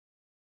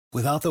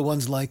Without the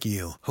ones like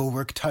you, who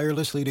work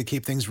tirelessly to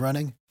keep things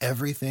running,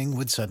 everything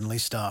would suddenly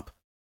stop.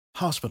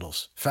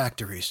 Hospitals,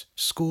 factories,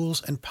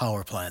 schools, and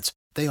power plants,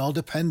 they all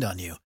depend on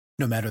you.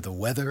 No matter the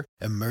weather,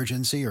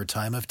 emergency, or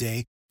time of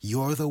day,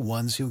 you're the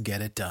ones who get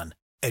it done.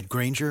 At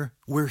Grainger,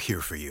 we're here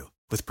for you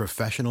with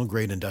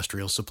professional-grade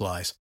industrial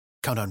supplies.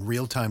 Count on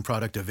real-time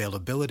product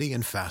availability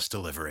and fast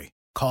delivery.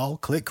 Call,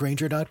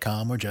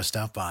 clickgrainger.com, or just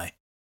stop by.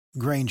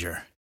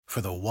 Grainger, for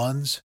the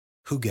ones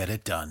who get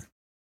it done.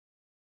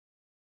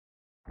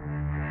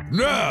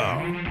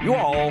 Now, you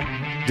all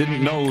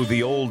didn't know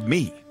the old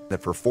me,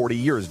 that for 40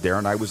 years,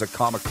 Darren, I was a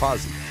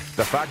kamikaze.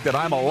 The fact that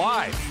I'm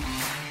alive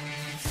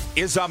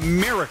is a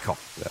miracle.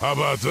 How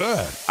about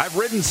that? I've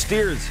ridden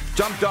steers,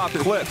 jumped off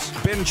cliffs,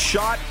 been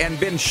shot and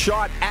been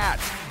shot at,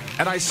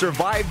 and I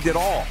survived it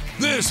all.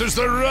 This is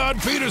the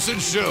Rod Peterson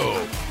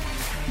Show.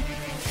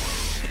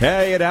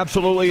 Hey, it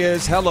absolutely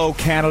is. Hello,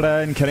 Canada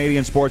and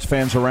Canadian sports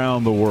fans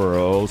around the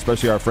world,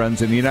 especially our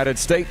friends in the United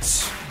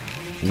States.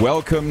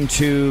 Welcome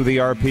to the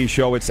RP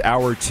Show. It's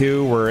hour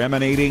 2. We're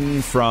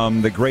emanating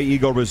from the Grey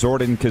Eagle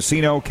Resort and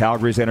Casino,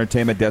 Calgary's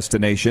entertainment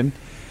destination.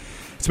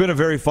 It's been a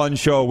very fun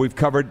show. We've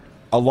covered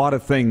a lot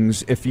of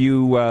things. If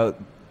you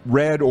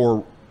read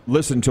or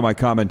listened to my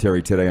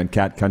commentary today on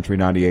Cat Country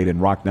 98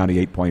 and Rock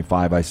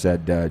 98.5, I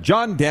said,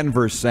 John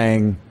Denver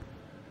sang,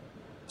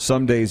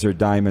 "Some days are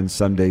diamonds,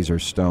 some days are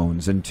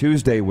stones," and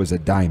Tuesday was a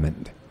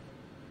diamond.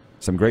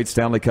 Some great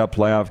Stanley Cup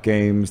playoff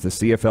games. The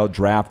CFL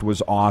draft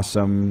was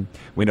awesome.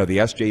 We know the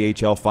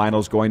SJHL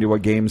finals going to a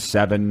Game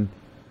 7.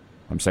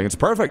 I'm saying it's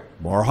perfect.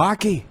 More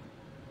hockey.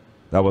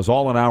 That was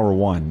all in hour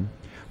 1.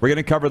 We're going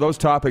to cover those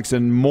topics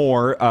and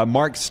more.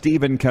 Mark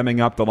Steven coming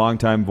up, the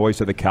longtime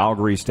voice of the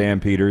Calgary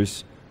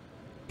Stampeders.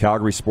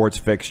 Calgary sports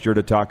fixture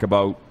to talk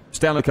about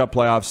Stanley Cup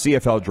playoffs,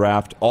 CFL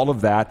draft, all of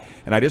that.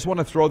 And I just want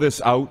to throw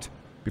this out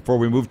before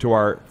we move to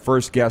our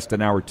first guest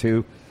in hour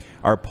 2.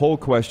 Our poll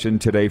question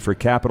today for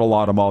Capital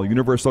Auto Mall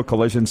Universal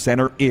Collision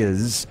Center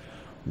is,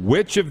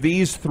 which of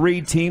these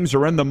 3 teams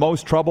are in the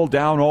most trouble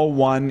down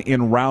 0-1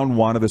 in round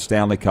 1 of the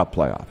Stanley Cup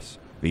playoffs?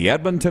 The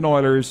Edmonton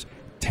Oilers,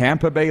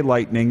 Tampa Bay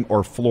Lightning,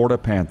 or Florida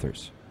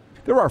Panthers?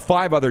 There are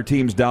 5 other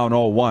teams down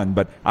 0-1,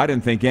 but I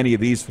didn't think any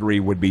of these 3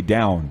 would be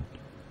down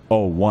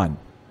 0-1.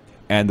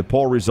 And the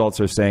poll results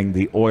are saying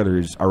the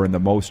Oilers are in the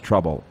most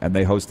trouble, and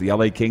they host the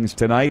LA Kings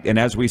tonight. And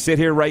as we sit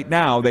here right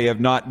now, they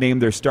have not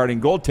named their starting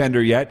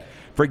goaltender yet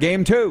for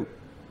Game 2.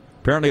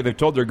 Apparently they've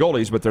told their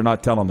goalies, but they're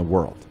not telling the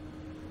world.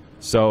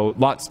 So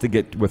lots to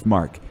get with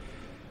Mark.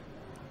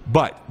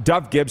 But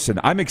Duff Gibson,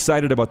 I'm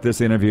excited about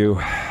this interview.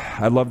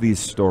 I love these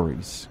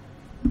stories.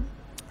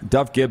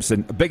 Duff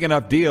Gibson, a big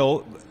enough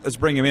deal. Let's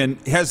bring him in.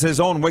 He has his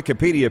own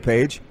Wikipedia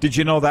page. Did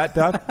you know that,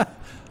 Duff?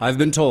 I've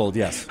been told,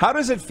 yes. How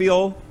does it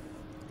feel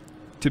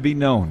to be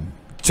known,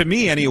 to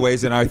me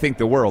anyways, and I think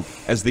the world,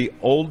 as the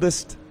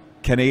oldest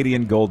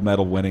Canadian gold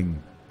medal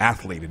winning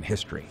athlete in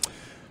history?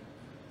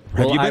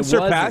 Have you been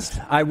surpassed?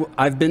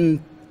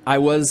 I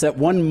was at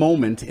one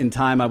moment in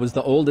time, I was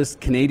the oldest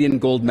Canadian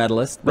gold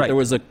medalist, but there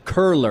was a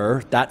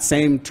curler, that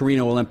same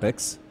Torino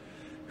Olympics,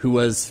 who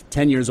was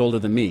 10 years older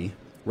than me.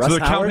 Russ So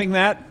they're Howard. counting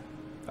that?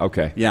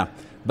 Okay. Yeah.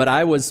 But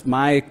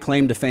my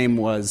claim to fame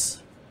was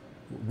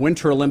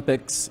Winter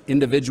Olympics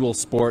individual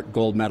sport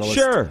gold medalist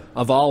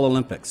of all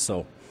Olympics.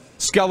 So,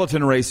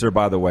 skeleton racer,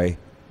 by the way,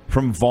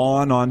 from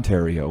Vaughan,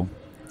 Ontario.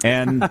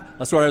 And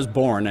that's where I was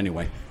born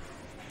anyway.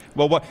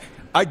 Well, what?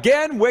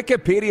 Again,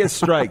 Wikipedia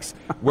strikes.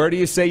 Where do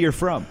you say you're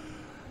from?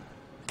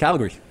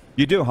 Calgary.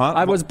 You do, huh?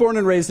 I was born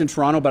and raised in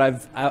Toronto,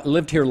 but I've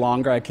lived here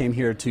longer. I came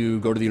here to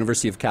go to the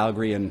University of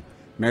Calgary and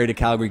married a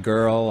Calgary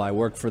girl. I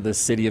work for the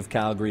city of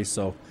Calgary,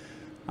 so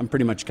I'm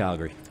pretty much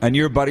Calgary. And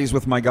you're buddies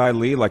with my guy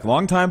Lee, like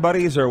long-time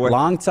buddies or what?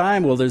 Long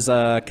time. Well, there's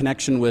a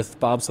connection with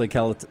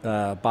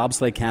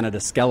Bobsleigh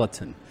Canada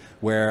Skeleton,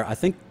 where I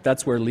think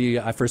that's where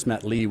I first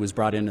met Lee, was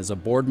brought in as a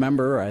board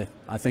member,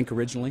 I think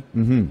originally.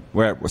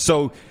 Mm-hmm.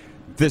 So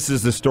this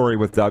is the story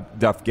with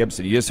Duff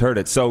Gibson. You just heard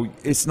it. So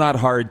it's not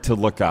hard to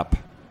look up.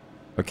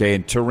 Okay,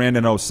 in Turin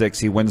in 06,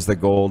 he wins the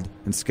gold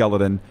in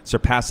skeleton,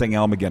 surpassing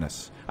Al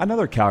McGuinness,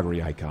 another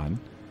Calgary icon,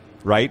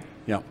 right?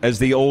 Yeah. As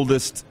the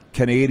oldest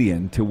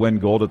Canadian to win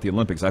gold at the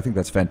Olympics. I think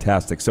that's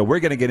fantastic. So we're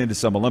going to get into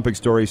some Olympic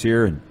stories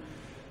here. And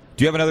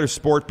do you have another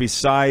sport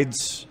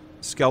besides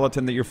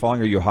skeleton that you're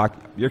following? Or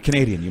you're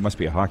Canadian. You must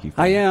be a hockey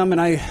fan. I am,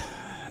 and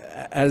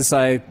as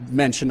I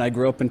mentioned, I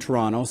grew up in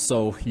Toronto.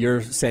 So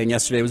you're saying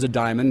yesterday was a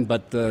diamond,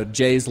 but the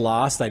Jays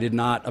lost. I did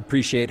not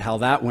appreciate how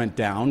that went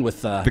down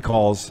with the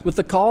calls. With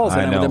the calls,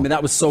 I know. I mean,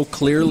 that was so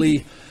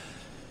clearly,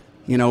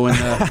 in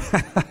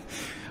the.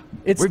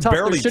 It's tough.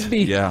 Barely, there should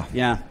be.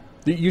 Yeah.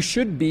 You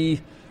should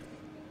be.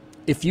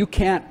 If you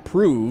can't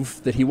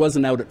prove that he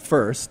wasn't out at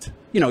first,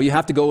 you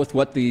have to go with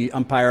what the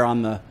umpire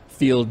on the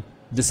field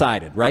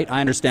decided, right?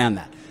 I understand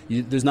that.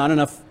 There's not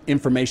enough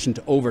information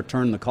to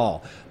overturn the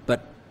call.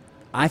 But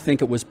I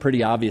think it was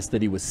pretty obvious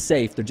that he was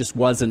safe. There just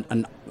wasn't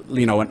an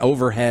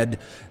overhead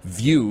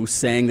view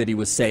saying that he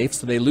was safe.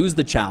 So they lose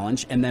the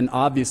challenge, and then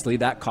obviously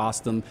that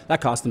cost them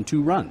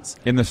 2 runs.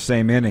 In the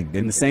same inning.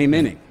 In the same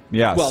inning.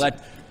 Yes. Well,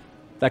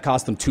 that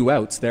cost them 2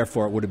 outs.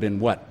 Therefore, it would have been,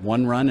 what,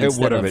 1 run it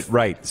instead would have of been,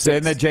 right. So,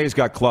 and the Jays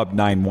got clubbed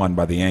 9-1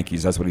 by the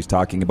Yankees. That's what he's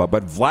talking about.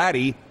 But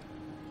Vladdy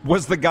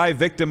was the guy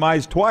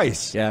victimized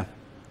twice. Yeah.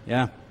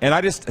 And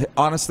I just,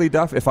 honestly,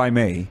 Duff, if I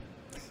may,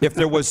 if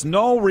there was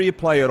no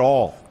replay at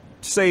all,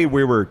 say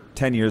we were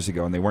 10 years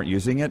ago and they weren't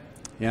using it,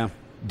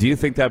 do you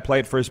think that play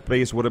at first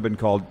base would have been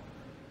called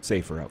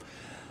safe or out?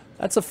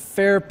 That's a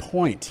fair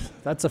point.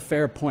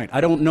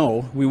 I don't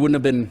know. We wouldn't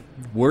have been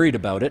worried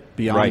about it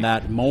beyond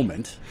that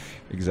moment.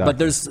 Exactly.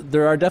 But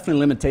there are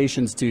definitely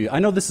limitations to. I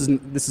know this is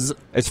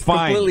it's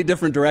fine. Completely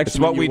different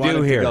direction. It's what we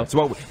do here.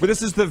 But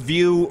this is the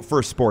view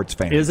for sports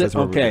fans. Is it?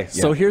 Okay.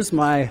 So here's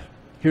my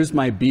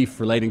beef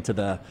relating to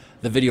the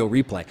video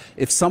replay.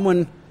 If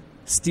someone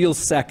steals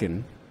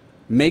second,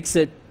 makes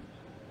it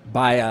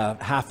by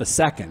a half a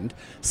second,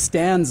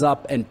 stands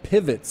up and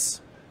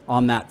pivots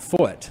on that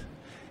foot,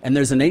 and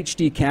there's an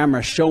HD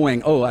camera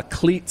showing, a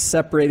cleat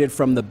separated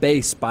from the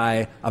base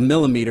by a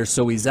millimeter,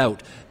 so he's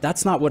out.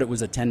 That's not what it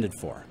was intended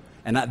for.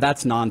 And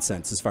that's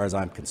nonsense as far as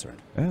I'm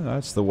concerned. Yeah,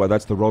 that's the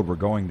road we're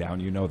going down.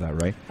 You know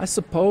that, right? I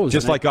suppose.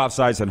 Just like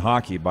offsides in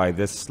hockey by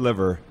this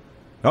sliver.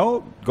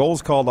 Oh,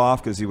 goal's called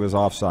off because he was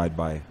offside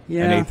by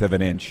an eighth of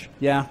an inch.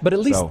 Yeah, but at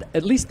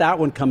least that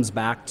one comes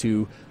back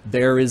to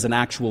there is an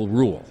actual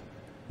rule.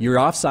 You're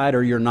offside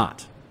or you're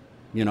not.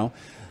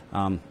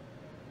 I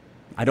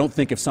don't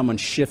think if someone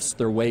shifts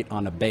their weight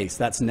on a base,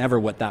 that's never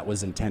what that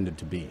was intended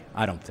to be.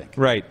 I don't think.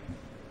 Right.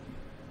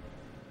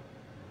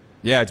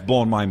 Yeah, it's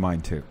blowing my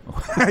mind too.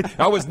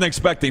 I wasn't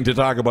expecting to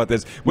talk about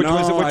this, which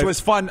was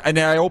fun. And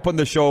I opened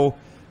the show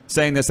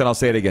saying this, and I'll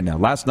say it again now.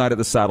 Last night at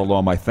the Saddle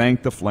Dome, I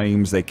thanked the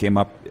Flames. They came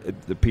up,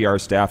 the PR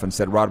staff, and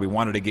said, "Rod, we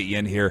wanted to get you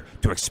in here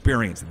to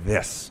experience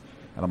this."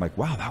 And I'm like,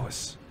 "Wow,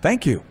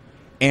 thank you."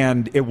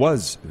 And it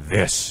was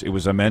this. It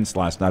was immense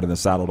last night in the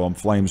Saddle Dome.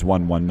 Flames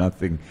won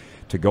 1-0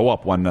 to go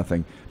up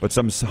 1-0. But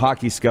some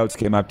hockey scouts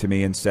came up to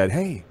me and said,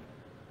 "Hey,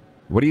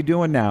 what are you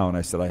doing now?" And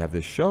I said, "I have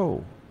this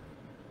show."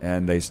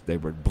 And they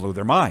blew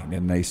their mind.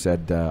 And they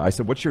said, I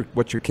said, what's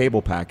your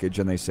cable package?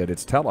 And they said,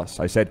 it's TELUS.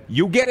 I said,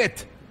 you get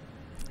it.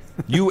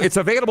 It's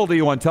available to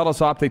you on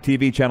TELUS Optic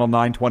TV, channel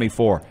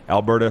 924,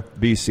 Alberta,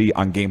 BC,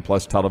 on Game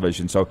Plus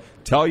television. So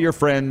tell your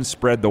friends,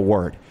 spread the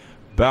word.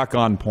 Back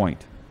on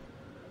point.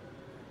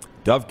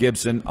 Duff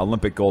Gibson,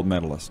 Olympic gold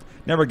medalist.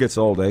 Never gets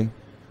old, eh?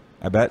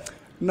 I bet.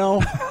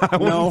 No, I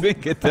don't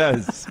think it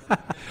does.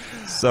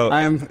 So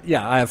I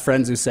have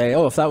friends who say,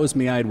 "Oh, if that was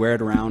me, I'd wear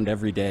it around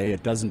every day."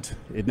 It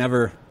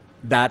never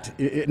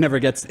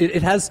gets.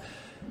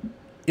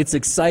 It's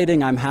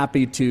exciting. I'm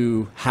happy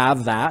to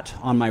have that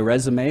on my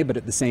resume, but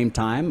at the same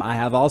time, I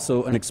have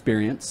also an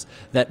experience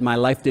that my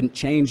life didn't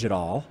change at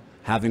all,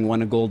 having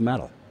won a gold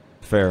medal.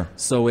 Fair.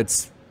 So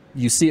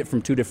you see it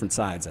from two different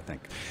sides, I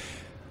think.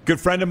 Good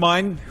friend of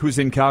mine who's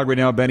in Calgary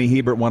now, Benny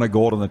Hebert, won a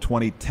gold in the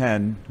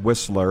 2010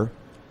 Whistler.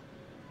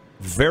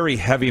 Very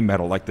heavy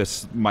metal, like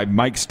this, my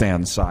mic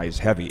stand size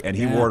heavy, and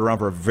he wore it around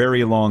for a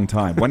very long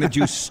time. When did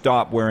you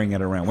stop wearing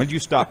it around? When did you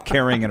stop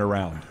carrying it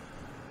around?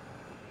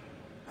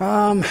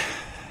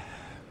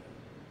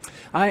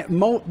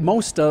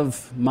 Most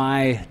of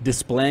my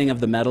displaying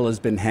of the medal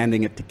has been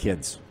handing it to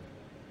kids.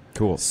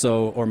 Cool.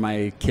 So, or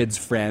my kids'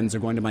 friends, or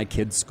going to my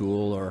kids'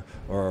 school,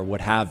 or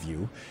what have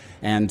you.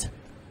 And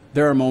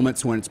there are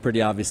moments when it's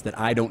pretty obvious that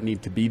I don't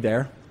need to be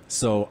there,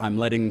 so I'm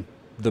letting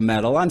the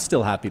medal. I'm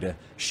still happy to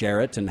share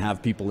it and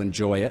have people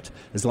enjoy it,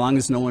 as long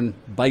as no one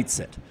bites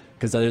it.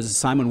 Because there's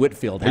Simon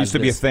Whitfield. It used to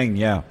be a thing,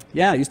 yeah.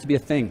 Yeah, it used to be a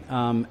thing.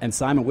 And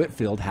Simon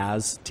Whitfield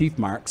has teeth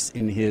marks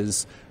in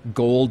his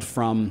gold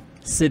from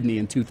Sydney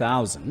in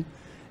 2000.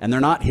 And they're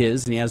not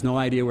his, and he has no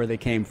idea where they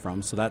came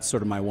from. So that's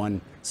sort of my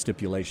one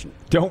stipulation.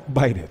 Don't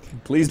bite it.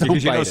 Please don't bite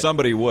it. Because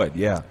somebody would,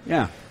 yeah.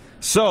 Yeah.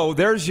 So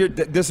this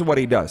is what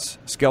he does.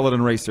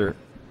 Skeleton racer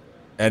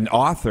and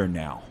author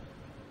now,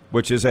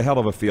 which is a hell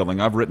of a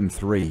feeling. I've written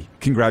 3.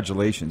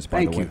 Congratulations,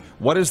 by the way. Thank you.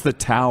 What is the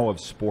Tao of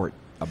sport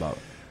about?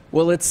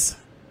 Well, it's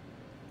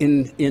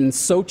in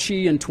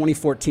Sochi in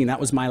 2014. That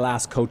was my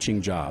last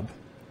coaching job.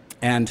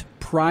 And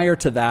prior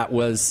to that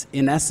was,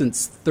 in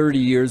essence, 30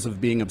 years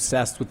of being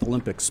obsessed with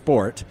Olympic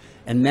sport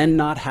and then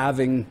not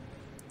having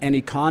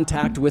any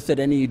contact with it,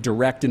 any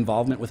direct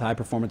involvement with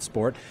high-performance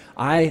sport.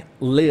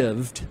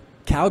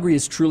 Calgary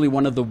is truly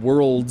one of the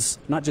world's,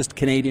 not just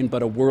Canadian,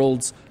 but a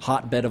world's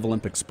hotbed of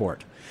Olympic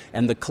sport.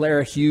 And the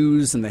Clara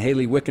Hughes and the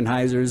Hayley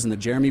Wickenheisers and the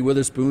Jeremy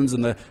Witherspoons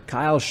and the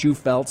Kyle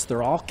Schufelts,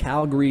 they're all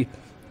Calgary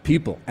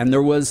people. And it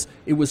was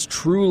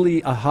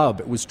truly a hub.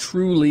 It was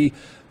truly,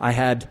 I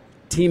had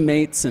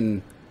teammates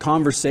and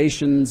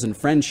conversations and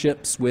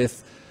friendships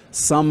with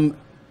some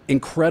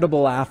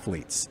incredible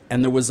athletes.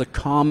 And there was a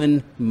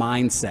common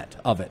mindset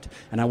of it.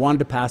 And I wanted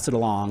to pass it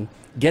along,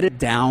 get it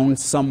down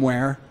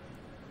somewhere,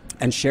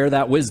 and share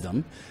that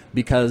wisdom,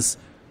 because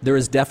there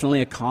is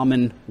definitely a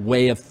common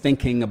way of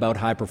thinking about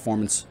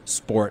high-performance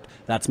sport.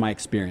 That's my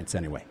experience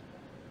anyway.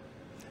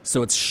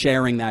 So it's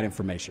sharing that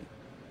information.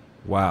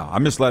 Wow.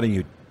 I'm just letting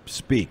you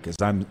speak because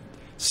I'm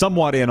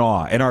somewhat in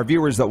awe. And our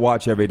viewers that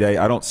watch every day,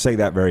 I don't say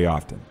that very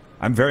often.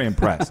 I'm very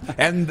impressed.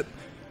 And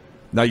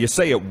Now, you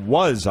say it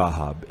was a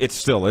hub. It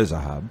still is a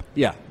hub.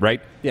 Yeah.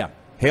 Right? Yeah.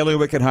 Haley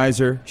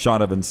Wickenheiser,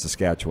 Sean Evans,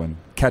 Saskatchewan.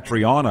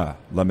 Catriona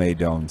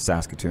LeMaydon,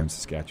 Saskatoon,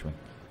 Saskatchewan.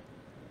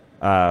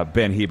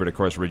 Ben Hebert, of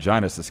course,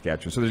 Regina,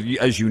 Saskatchewan. So,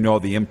 as you know,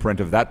 the imprint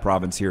of that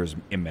province here is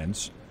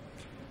immense.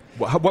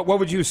 What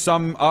would you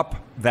sum up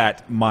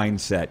that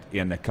mindset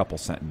in a couple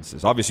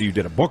sentences? Obviously, you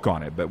did a book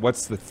on it, but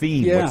what's the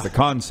theme? Yeah. What's the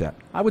concept?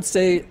 I would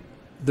say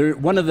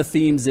one of the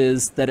themes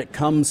is that it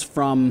comes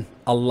from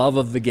a love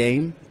of the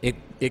game.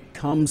 It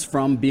comes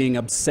from being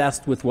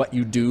obsessed with what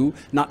you do,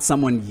 not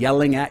someone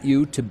yelling at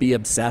you to be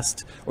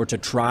obsessed or to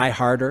try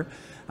harder.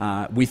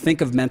 We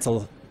think of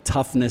mental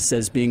toughness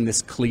as being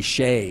this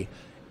cliche.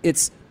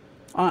 It's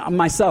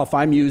myself,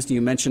 I'm used,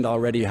 you mentioned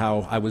already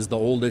how I was the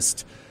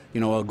oldest, a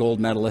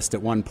gold medalist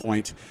at one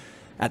point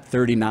at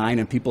 39,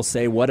 and people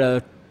say, what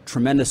a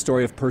tremendous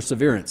story of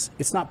perseverance.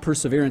 It's not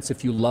perseverance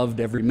if you loved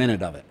every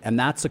minute of it. And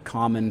that's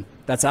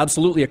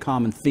absolutely a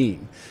common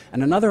theme.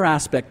 And another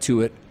aspect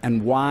to it,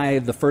 and why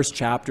the first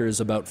chapter is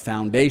about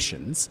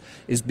foundations,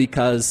 is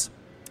because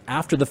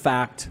after the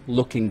fact,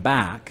 looking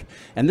back,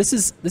 and this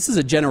is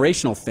a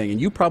generational thing,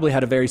 and you probably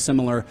had a very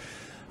similar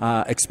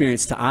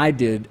experience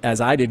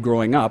as I did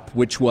growing up,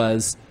 which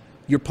was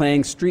you're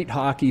playing street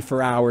hockey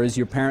for hours.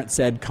 Your parents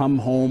said, come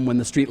home when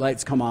the street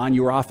lights come on.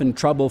 You were often in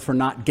trouble for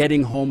not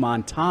getting home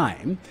on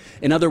time.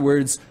 In other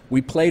words,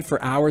 we played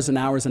for hours and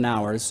hours and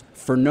hours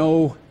for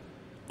no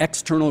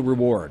external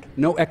reward,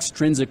 no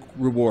extrinsic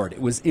reward.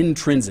 It was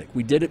intrinsic.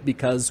 We did it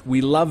because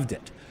we loved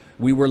it.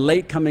 We were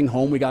late coming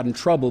home. We got in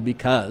trouble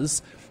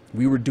because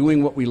we were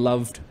doing what we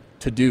loved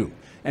to do.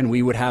 And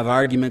we would have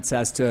arguments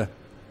as to,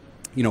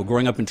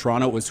 growing up in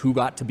Toronto, it was who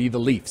got to be the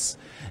Leafs.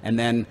 And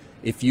then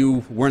if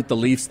you weren't the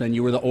Leafs, then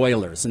you were the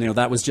Oilers. And,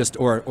 that was just,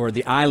 or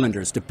the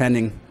Islanders,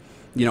 depending,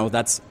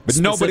 that's. But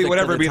nobody would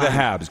ever be the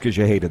Habs because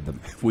you hated them.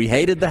 We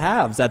hated the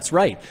Habs, that's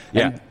right.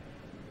 Yeah.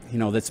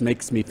 And, this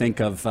makes me think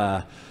of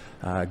Guy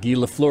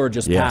Lafleur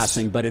just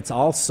passing, but it's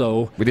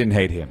also. We didn't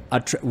hate him.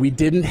 We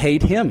didn't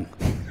hate him.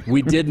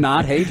 We did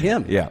not hate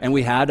him. Yeah. And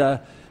we had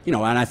and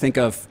I think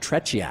of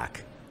Tretiak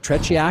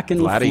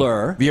and Vladdy.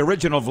 Lafleur. The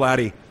original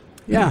Vladdy.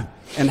 Yeah.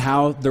 And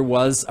how there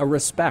was a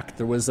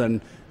respect.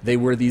 They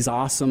were these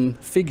awesome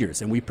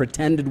figures, and we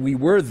pretended we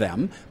were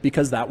them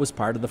because that was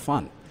part of the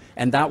fun.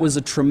 And that was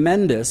a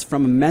tremendous,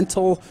 from a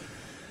mental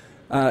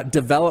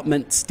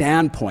development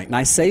standpoint, and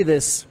I say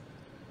this,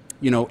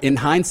 in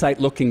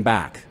hindsight looking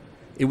back,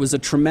 it was a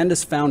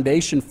tremendous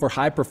foundation for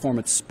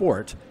high-performance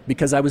sport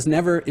because it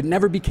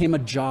never became a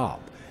job.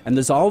 And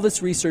there's all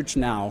this research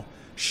now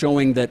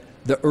showing that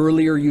the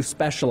earlier you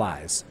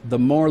specialize, the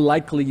more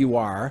likely you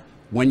are,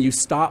 when you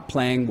stop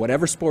playing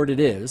whatever sport it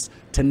is,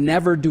 to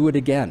never do it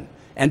again.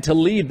 And to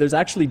lead, there's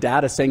actually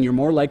data saying you're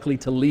more likely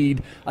to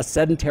lead a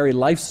sedentary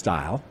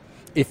lifestyle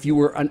if you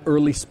were an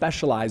early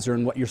specializer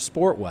in what your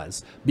sport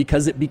was,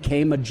 because it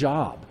became a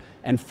job.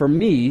 And for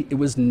me, it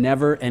was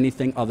never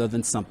anything other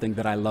than something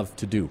that I loved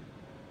to do.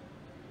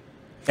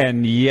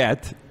 And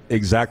yet,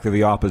 exactly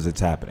the opposite's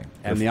happening.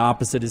 And the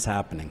opposite is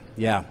happening,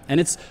 yeah.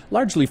 And it's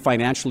largely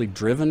financially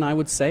driven, I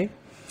would say.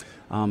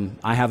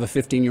 I have a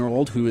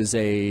 15-year-old who is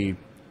a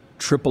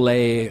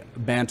AAA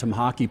bantam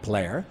hockey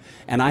player,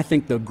 and I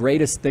think the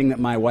greatest thing that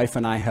my wife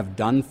and I have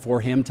done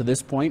for him to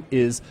this point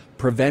is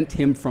prevent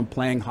him from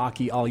playing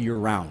hockey all year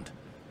round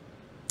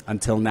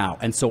until now.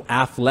 And so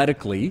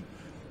athletically,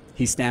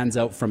 he stands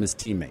out from his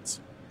teammates.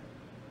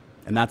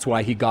 And that's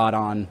why he got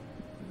on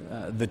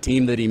the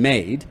team that he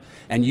made.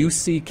 And you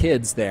see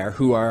kids there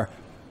who are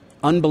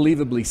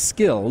unbelievably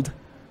skilled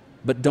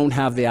but don't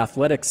have the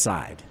athletic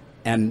side.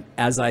 And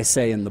as I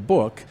say in the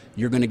book,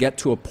 you're going to get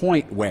to a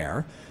point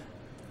where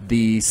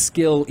the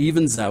skill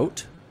evens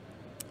out,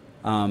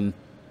 but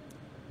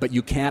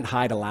you can't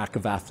hide a lack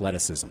of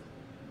athleticism.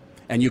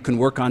 And you can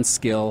work on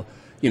skill.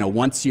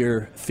 Once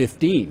you're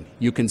 15,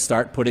 you can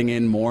start putting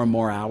in more and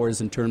more hours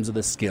in terms of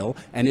the skill,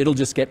 and it'll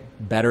just get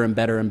better and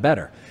better and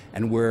better.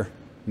 And we're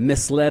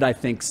misled, I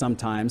think,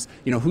 sometimes.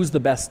 Who's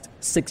the best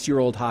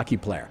 6-year-old hockey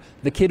player?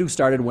 The kid who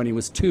started when he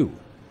was 2.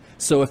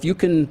 So if you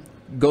can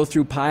go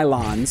through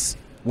pylons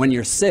when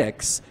you're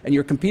 6, and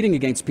you're competing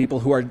against people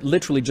who are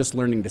literally just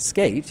learning to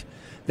skate,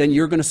 then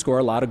you're going to score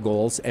a lot of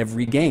goals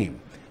every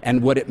game.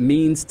 And what it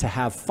means to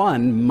have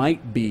fun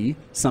might be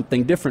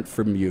something different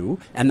from you,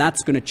 and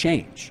that's going to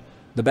change.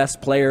 The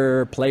best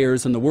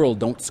players in the world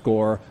don't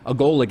score a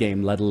goal a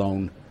game, let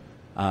alone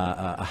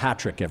a hat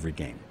trick every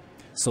game.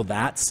 So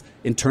that's,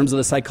 in terms of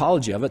the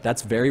psychology of it,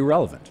 that's very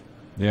relevant.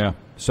 Yeah.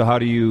 So how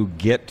do you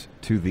get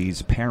to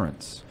these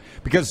parents?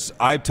 Because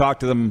I've talked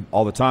to them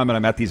all the time, and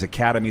I'm at these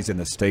academies in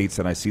the States,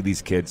 and I see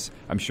these kids.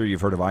 I'm sure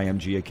you've heard of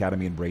IMG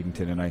Academy in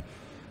Bradenton, and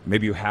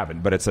maybe you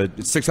haven't, but it's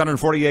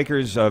 640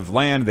 acres of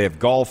land. They have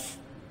golf,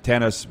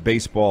 tennis,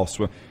 baseball,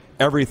 swim,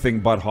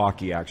 everything but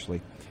hockey,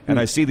 actually. And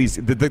I see these,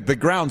 the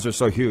grounds are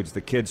so huge.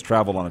 The kids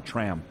travel on a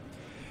tram,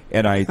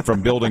 and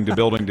from building to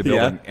building to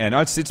building, and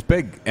it's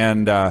big.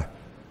 And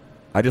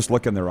I just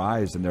look in their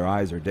eyes, and their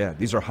eyes are dead.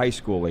 These are high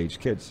school age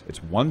kids.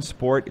 It's one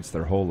sport. It's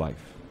their whole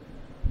life.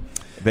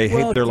 They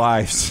hate their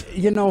lives.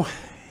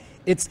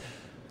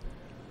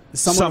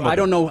 I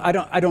don't know.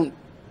 I don't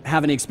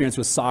have any experience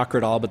with soccer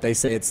at all, but they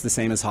say it's the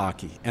same as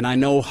hockey. And I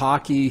know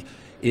hockey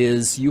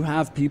is, you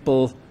have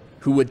people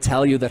who would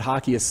tell you that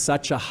hockey is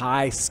such a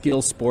high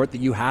skill sport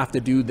that you have to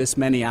do this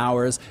many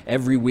hours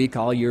every week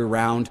all year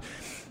round.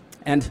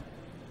 And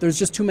there's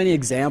just too many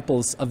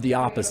examples of the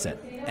opposite.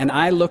 And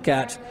I look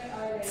at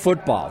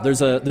football.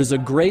 There's a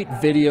great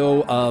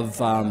video of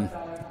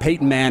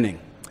Peyton Manning,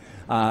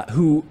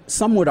 who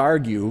some would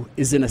argue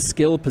is in a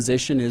skill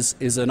position,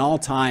 is an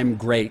all-time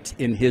great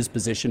in his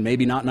position,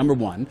 maybe not number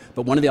one,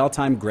 but one of the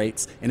all-time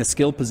greats in a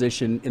skill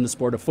position in the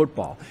sport of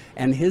football.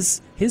 And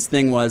his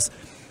thing was,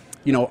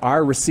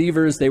 our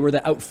receivers, they were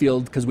the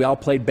outfield because we all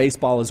played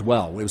baseball as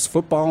well. It was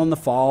football in the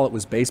fall, it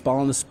was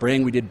baseball in the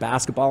spring, we did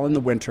basketball in the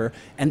winter,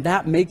 and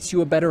that makes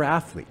you a better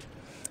athlete.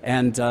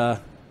 And,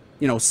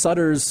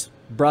 Sutter's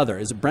brother,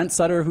 is it Brent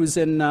Sutter who's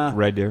in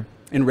Red Deer?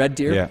 In Red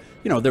Deer?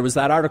 Yeah. There was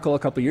that article a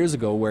couple years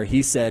ago where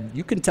he said,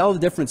 you can tell the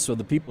difference for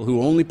the people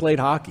who only played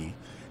hockey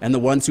and the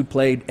ones who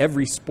played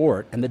every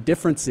sport. And the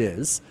difference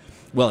is,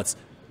 it's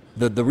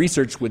the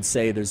research would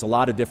say there's a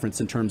lot of difference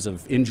in terms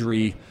of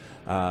injury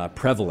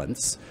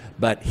prevalence,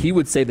 but he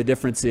would say the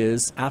difference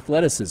is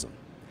athleticism,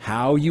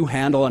 how you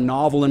handle a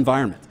novel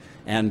environment.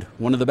 And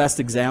one of the best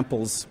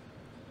examples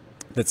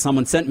that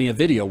someone sent me a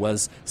video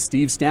was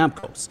Steve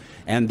Stamkos.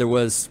 And there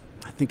was,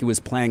 I think it was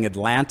playing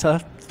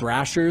Atlanta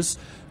Thrashers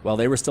while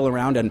they were still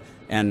around,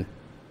 and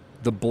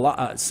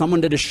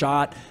someone did a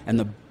shot, and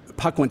the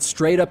puck went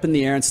straight up in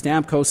the air, and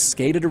Stamkos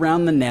skated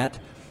around the net,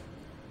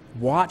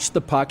 watched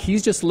the puck.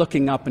 He's just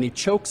looking up, and he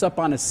chokes up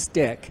on a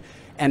stick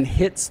and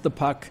hits the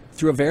puck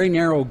through a very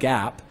narrow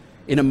gap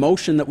in a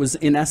motion that was,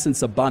 in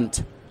essence, a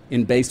bunt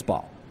in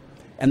baseball.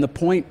 And the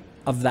point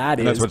of that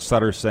is... That's what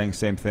Sutter's saying,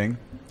 same thing?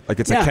 Like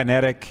it's a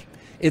kinetic...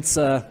 It's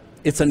a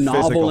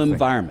novel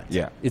environment.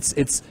 Yeah.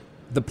 It's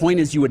the point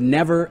is you would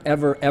never,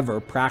 ever,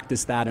 ever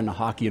practice that in a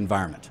hockey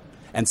environment.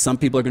 And some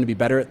people are going to be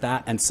better at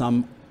that, and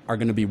some are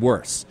going to be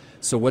worse.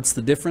 So what's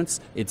the difference?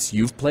 It's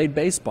you've played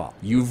baseball,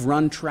 you've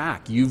run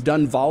track, you've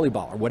done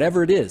volleyball, or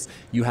whatever it is.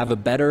 You have a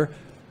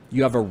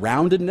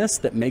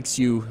roundedness that makes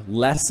you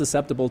less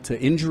susceptible to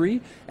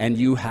injury, and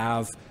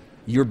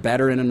you're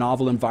better in a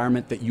novel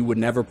environment that you would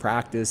never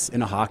practice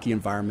in a hockey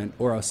environment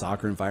or a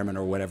soccer environment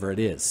or whatever it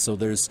is. So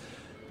there's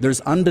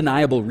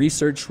undeniable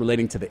research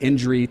relating to the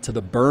injury, to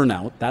the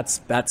burnout.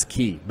 That's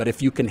key. But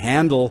if you can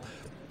handle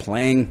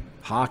playing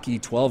hockey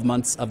 12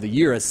 months of the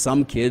year, as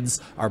some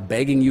kids are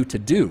begging you to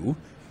do,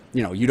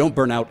 you don't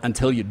burn out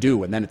until you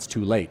do, and then it's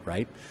too late,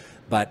 right?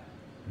 But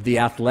the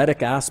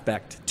athletic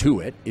aspect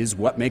to it is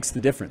what makes the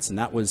difference. And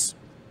that was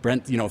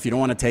Brent, if you don't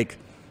want to take,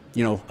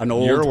 an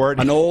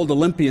old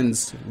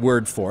Olympian's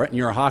word for it, and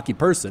you're a hockey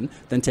person,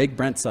 then take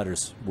Brent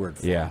Sutter's word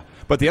for it. Yeah.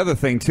 But the other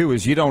thing, too,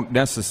 is you don't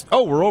necessarily...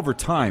 Oh, we're over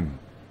time.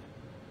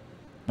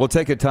 We'll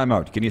take a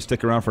timeout. Can you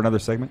stick around for another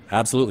segment?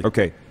 Absolutely.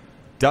 Okay.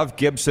 Duff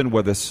Gibson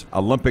with us,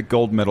 Olympic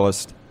gold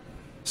medalist,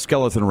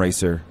 skeleton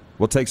racer.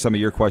 We'll take some of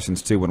your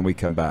questions, too, when we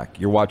come back.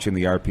 You're watching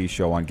the RP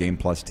Show on Game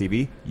Plus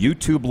TV,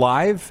 YouTube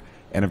Live,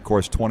 and, of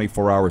course,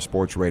 24-hour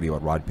sports radio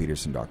at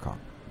rodpeterson.com.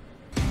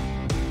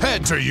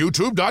 Head to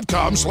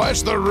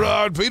youtube.com/The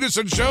Rod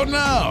Peterson Show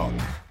now.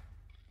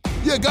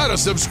 You gotta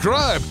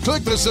subscribe.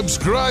 Click the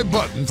subscribe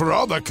button for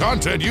all the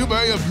content you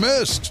may have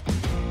missed.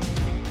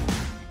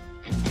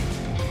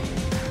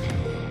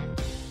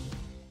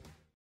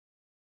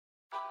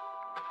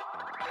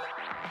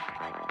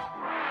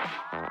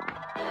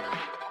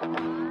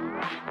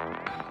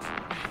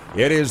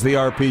 It is the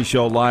RP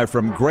Show live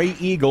from Grey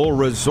Eagle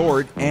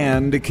Resort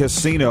and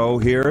Casino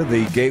here,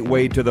 the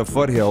gateway to the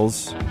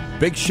foothills.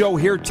 Big show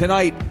here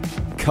tonight,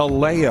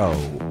 Kaleo.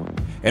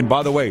 And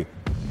by the way,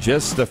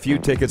 just a few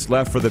tickets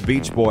left for the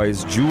Beach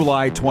Boys,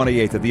 July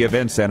 28th at the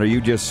Event Center.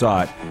 You just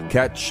saw it.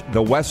 Catch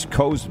the West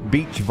Coast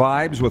beach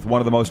vibes with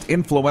one of the most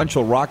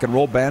influential rock and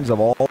roll bands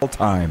of all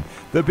time.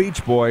 The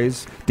Beach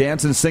Boys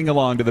dance and sing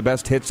along to the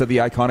best hits of the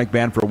iconic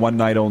band for one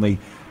night only.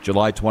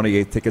 July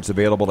 28th, tickets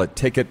available at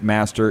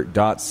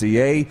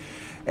Ticketmaster.ca.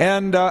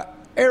 And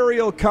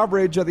aerial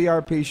coverage of the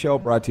RP Show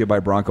brought to you by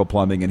Bronco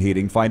Plumbing and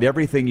Heating. Find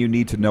everything you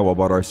need to know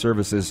about our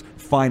services,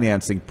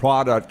 financing,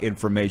 product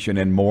information,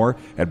 and more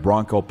at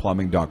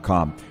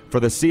broncoplumbing.com. For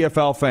the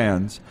CFL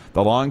fans,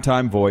 the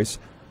longtime voice,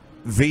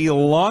 the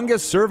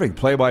longest-serving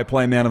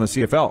play-by-play man in the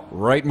CFL.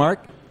 Right,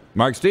 Mark?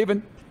 Mark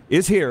Steven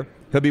is here.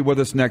 He'll be with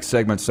us next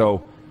segment,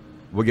 so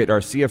we'll get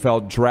our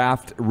CFL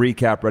draft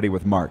recap ready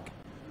with Mark.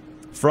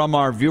 From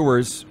our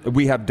viewers,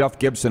 we have Duff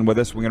Gibson with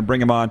us. We're going to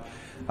bring him on.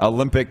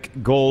 Olympic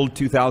gold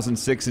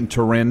 2006 in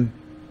Turin.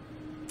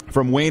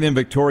 From Wayne in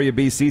Victoria,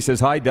 BC, says,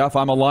 "Hi, Duff.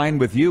 I'm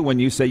aligned with you when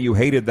you say you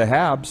hated the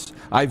Habs.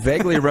 I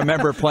vaguely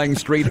remember playing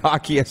street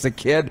hockey as a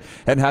kid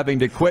and having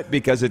to quit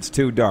because it's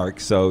too dark."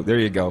 So there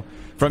you go.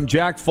 From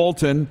Jack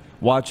Fulton,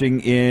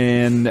 watching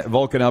in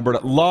Vulcan,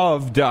 Alberta.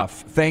 "Love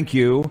Duff. Thank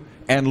you.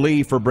 And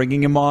Lee for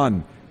bringing him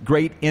on.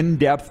 Great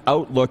in-depth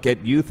outlook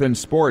at youth and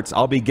sports.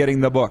 I'll be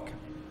getting the book."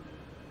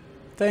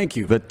 Thank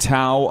you. The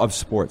Tao of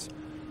Sports.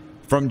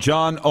 From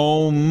John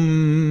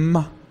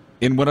Ohm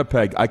in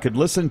Winnipeg. "I could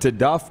listen to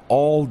Duff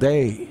all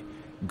day.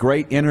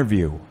 Great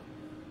interview.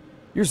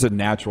 You're just a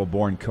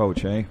natural-born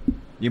coach, eh?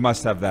 You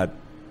must have that.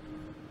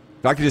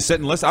 I could just sit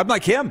and listen. I'm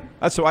like him.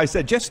 That's what I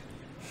said.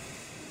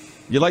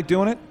 You like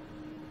doing it?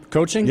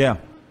 Coaching? Yeah.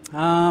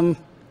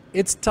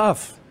 It's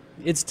tough.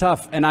 It's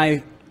tough. And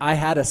I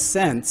had a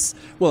sense,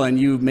 well, and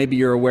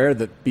you're aware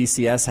that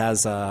BCS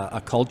has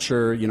a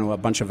culture, a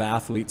bunch of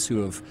athletes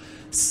who have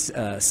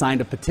signed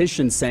a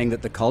petition saying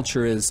that the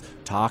culture is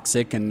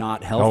toxic and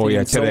not healthy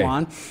and today. so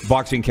on.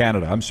 Boxing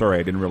Canada. I'm sorry,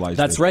 I didn't realize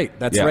That's right.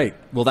 That's right.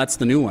 Well, that's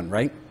the new one,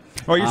 right?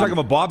 Oh, you're talking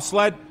about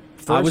bobsled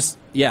first?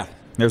 Yeah.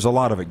 There's a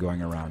lot of it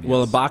going around. Yes.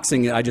 Well, the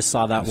boxing, I just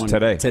saw that one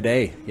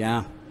today.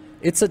 Yeah.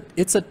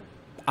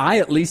 I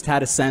at least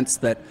had a sense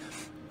that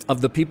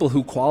of the people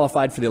who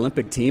qualified for the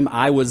Olympic team,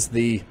 I was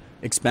the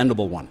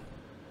expendable one.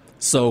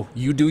 So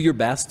you do your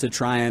best to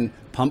try and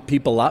pump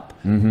people up.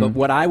 Mm-hmm. But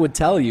what I would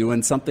tell you,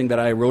 and something that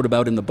I wrote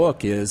about in the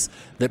book, is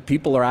that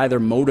people are either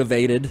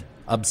motivated,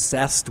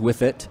 obsessed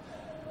with it,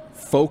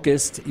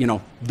 focused.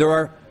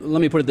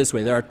 Let me put it this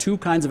way. There are two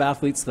kinds of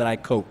athletes that I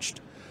coached.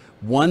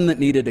 One that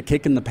needed a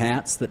kick in the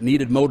pants, that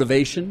needed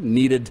motivation,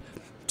 needed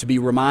to be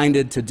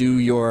reminded to do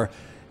your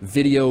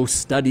video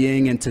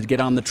studying and to get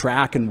on the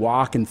track and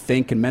walk and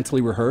think and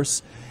mentally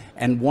rehearse.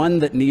 And one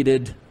that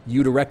needed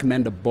you to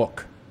recommend a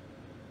book,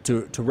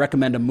 to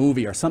recommend a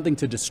movie or something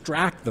to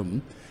distract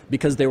them,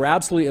 because they were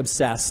absolutely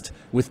obsessed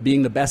with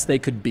being the best they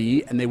could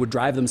be, and they would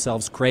drive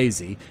themselves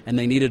crazy, and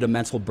they needed a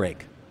mental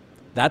break.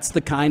 That's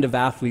the kind of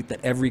athlete that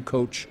every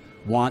coach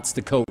wants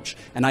to coach.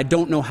 And I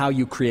don't know how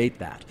you create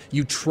that.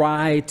 You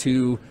try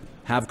to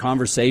have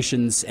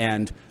conversations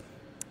and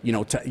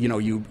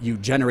you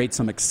generate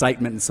some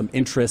excitement and some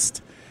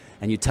interest,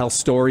 and you tell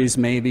stories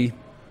maybe.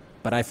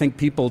 But I think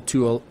people,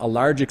 to a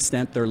large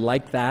extent, they're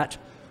like that,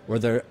 or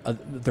they're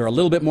a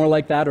little bit more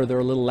like that, or they're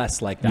a little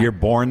less like that. You're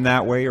born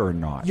that way or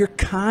not? You're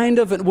kind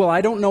of, well,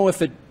 I don't know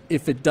if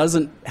it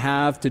doesn't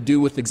have to do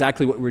with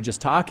exactly what we were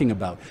just talking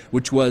about,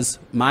 which was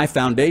my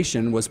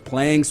foundation was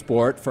playing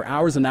sport for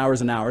hours and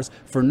hours and hours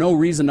for no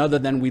reason other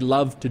than we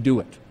love to do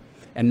it.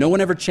 And no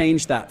one ever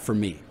changed that for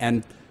me.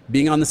 And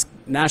being on the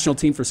national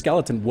team for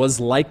skeleton was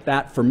like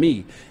that for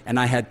me. And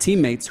I had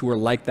teammates who were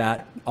like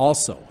that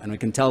also. And we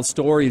can tell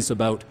stories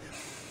about,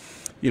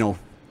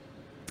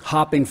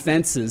 hopping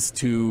fences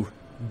to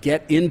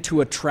get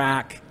into a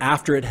track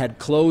after it had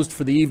closed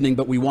for the evening,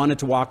 but we wanted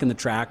to walk in the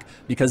track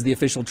because the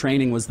official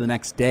training was the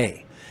next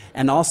day.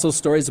 And also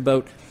stories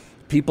about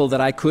people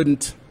that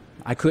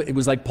it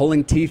was like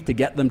pulling teeth to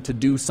get them to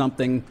do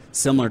something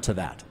similar to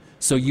that.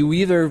 So you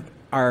either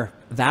are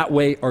that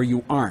way or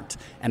you aren't.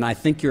 And I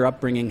think your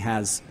upbringing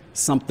has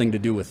something to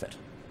do with it.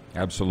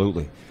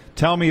 Absolutely.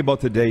 Tell me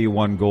about the day you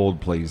won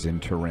gold, please, in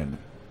Turin.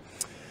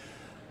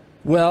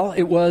 Well,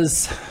 it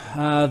was,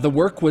 the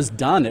work was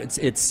done.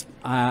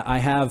 I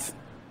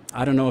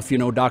don't know if you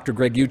know Dr.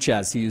 Greg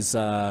Uchas. He's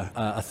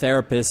a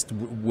therapist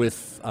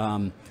with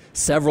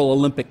several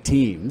Olympic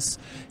teams.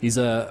 He's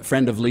a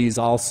friend of Lee's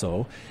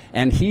also.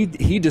 And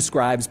he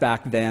describes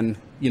back then,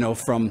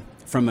 from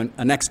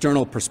an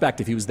external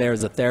perspective, he was there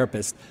as a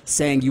therapist,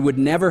 saying you would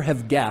never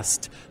have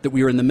guessed that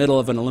we were in the middle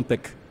of an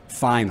Olympic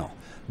final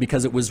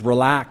because it was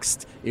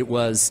relaxed. It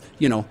was,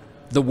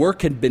 the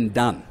work had been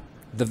done.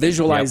 The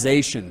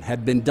visualization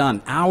had been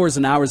done, hours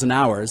and hours and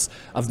hours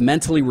of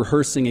mentally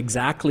rehearsing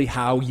exactly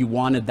how you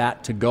wanted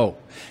that to go.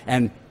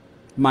 And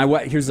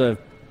here's a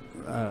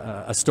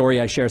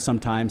story I share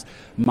sometimes.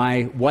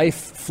 My wife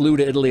flew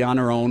to Italy on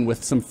her own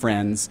with some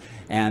friends,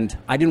 and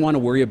I didn't want to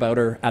worry about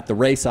her at the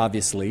race,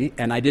 obviously,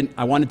 and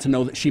I wanted to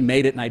know that she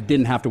made it and I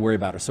didn't have to worry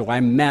about her. So I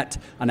met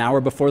an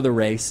hour before the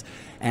race,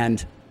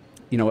 and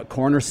at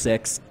corner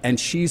 6, and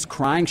she's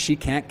crying, she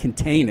can't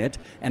contain it,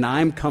 and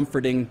I'm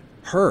comforting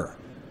her,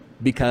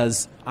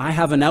 because I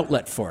have an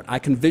outlet for it. I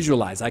can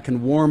visualize, I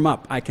can warm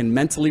up, I can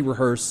mentally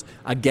rehearse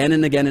again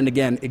and again and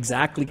again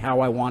exactly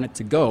how I want it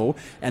to go,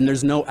 and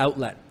there's no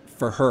outlet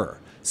for her.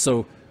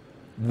 So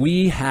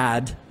we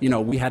had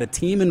a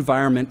team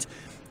environment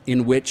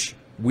in which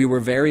we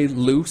were very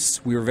loose,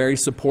 we were very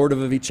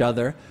supportive of each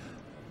other,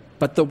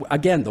 but the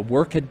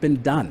work had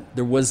been done.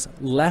 There was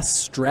less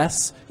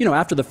stress.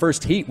 After the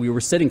first heat, we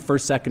were sitting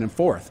first, second, and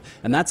fourth,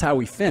 and that's how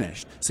we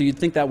finished. So you'd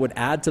think that would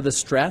add to the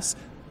stress,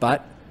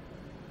 but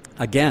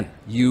again,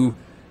 you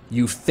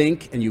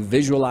think and you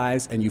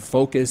visualize and you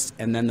focus,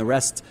 and then the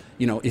rest,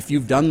 if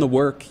you've done the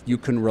work, you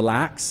can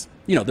relax.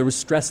 There was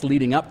stress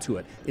leading up to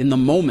it. In the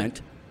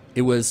moment,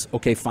 it was,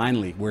 okay,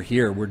 finally, we're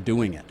here, we're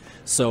doing it.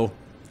 So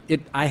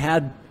I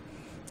had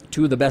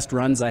two of the best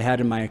runs I had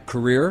in my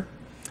career,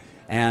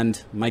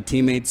 and my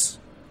teammates,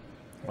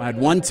 I had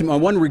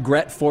one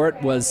regret for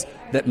it was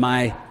that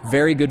my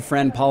very good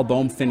friend Paul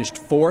Bohm finished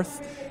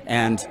 4th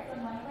and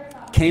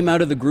came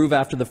out of the groove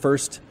after the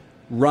first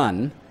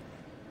run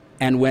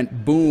and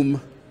went boom,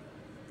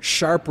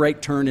 sharp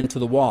right turn into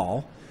the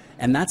wall.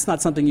 And that's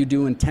not something you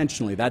do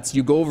intentionally. That's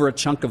you go over a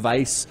chunk of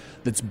ice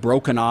that's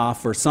broken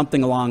off or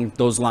something along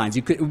those lines.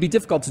 It would be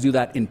difficult to do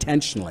that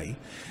intentionally.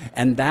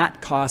 And that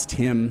cost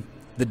him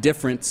the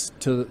difference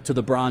to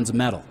the bronze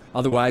medal.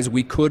 Otherwise,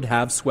 we could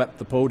have swept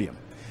the podium.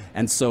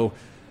 And so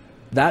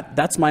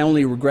that's my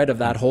only regret of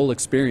that whole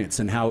experience,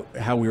 and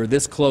how we were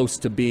this close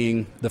to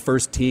being the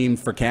first team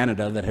for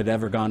Canada that had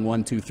ever gone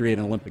 1, 2, 3 at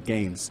an Olympic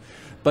Games.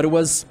 But it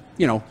was,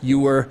 you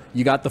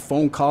got the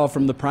phone call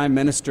from the Prime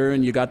Minister,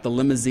 and you got the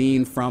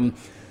limousine from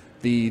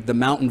the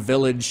mountain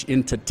village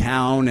into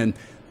town, and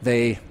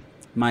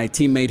my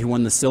teammate who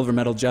won the silver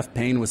medal, Jeff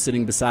Payne, was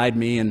sitting beside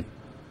me, and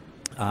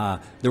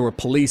there were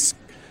police,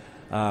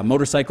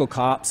 motorcycle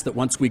cops that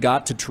once we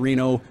got to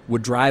Torino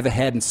would drive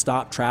ahead and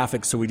stop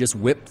traffic, so we just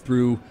whipped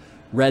through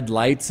red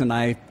lights, and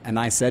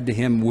I said to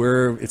him,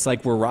 it's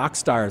like we're rock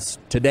stars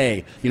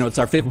today. It's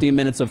our 15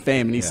 minutes of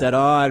fame. And he said,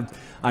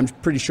 I'm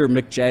pretty sure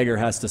Mick Jagger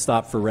has to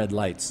stop for red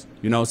lights.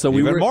 So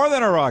we were more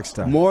than a rock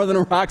star. More than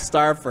a rock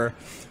star for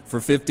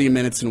 15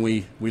 minutes, and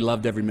we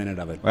loved every minute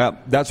of it. Well,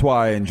 that's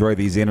why I enjoy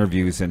these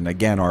interviews, and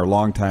again, our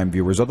longtime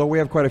viewers, although we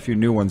have quite a few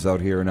new ones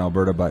out here in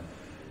Alberta, but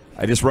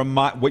I just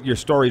what your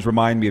stories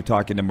remind me of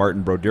talking to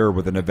Martin Brodeur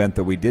with an event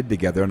that we did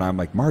together, and I'm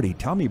like, Marty,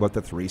 tell me about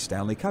the 3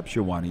 Stanley Cups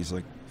you won. He's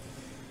like,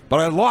 but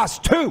I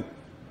lost 2.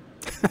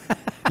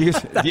 You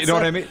know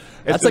what I mean?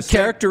 That's a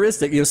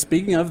characteristic.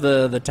 Speaking of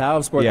the Tao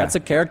of sport, that's a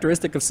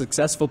characteristic of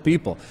successful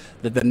people,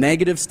 that the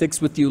negative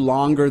sticks with you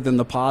longer than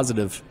the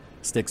positive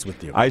sticks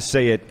with you. I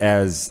say it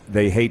as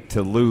they hate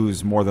to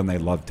lose more than they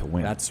love to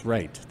win. That's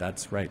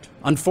right.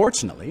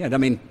 Unfortunately, and I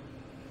mean,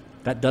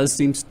 that does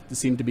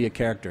seem to be a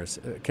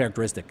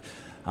characteristic.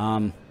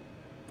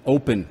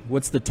 Open.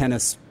 What's the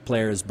tennis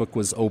player's book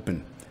was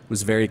Open?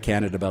 Was very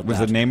candid about that. Was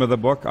the name of the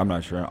book? I'm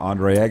not sure.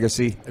 Andre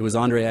Agassi? It was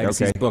Andre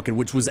Agassi's book,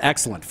 which was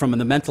excellent from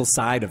the mental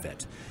side of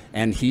it.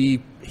 And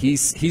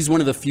he's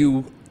one of the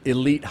few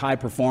elite high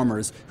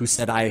performers who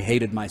said, I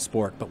hated my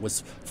sport, but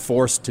was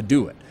forced to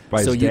do it.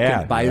 By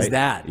his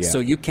dad. Yeah. So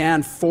you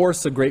can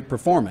force a great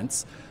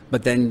performance,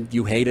 but then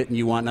you hate it and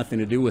you want nothing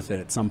to do with it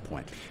at some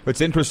point.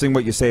 It's interesting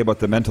what you say about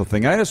the mental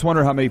thing. I just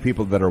wonder how many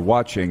people that are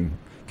watching,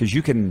 because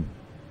you can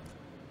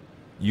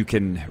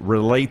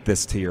relate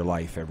this to your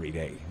life every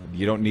day.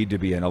 You don't need to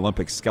be an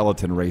Olympic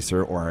skeleton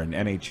racer or an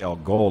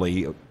NHL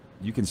goalie.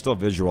 You can still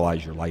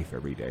visualize your life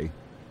every day.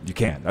 You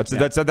can. That's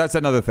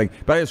another thing.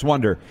 But I just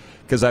wonder,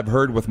 because I've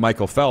heard with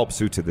Michael Phelps,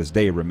 who to this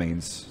day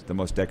remains the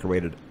most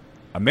decorated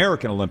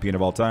American Olympian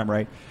of all time,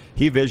 right?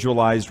 He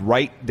visualized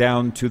right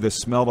down to the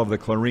smell of the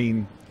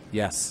chlorine.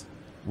 Yes.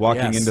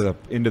 Walking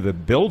into the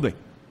building.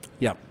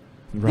 Yep.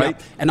 Right.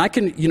 Yep. And I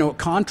can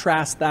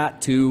contrast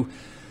that to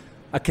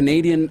a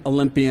Canadian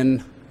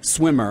Olympian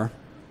swimmer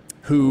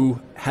who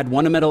had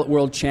won a medal at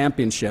World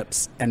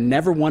Championships and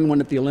never won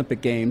one at the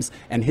Olympic Games,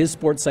 and his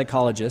sports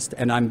psychologist,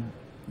 and I'm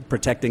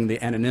protecting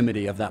the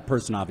anonymity of that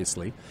person,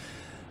 obviously,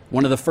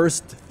 one of the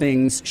first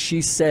things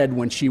she said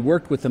when she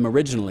worked with him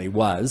originally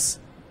was,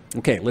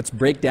 okay, let's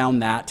break down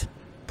that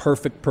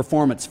perfect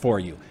performance for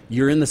you.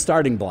 You're in the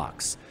starting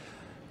blocks.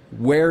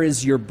 Where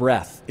is your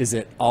breath? Is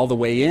it all the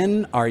way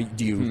in?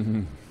 Do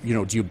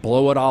you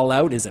blow it all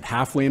out? Is it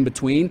halfway in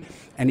between?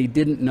 And he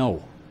didn't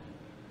know.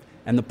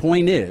 And the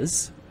point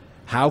is,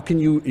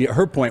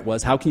 her point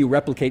was, how can you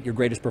replicate your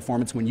greatest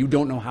performance when you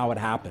don't know how it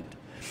happened?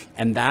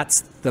 And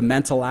that's the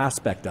mental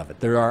aspect of it.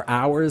 There are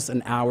hours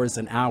and hours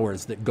and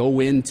hours that go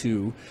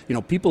into,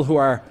 people who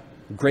are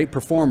great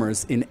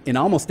performers in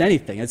almost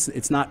anything.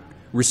 It's not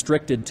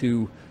restricted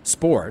to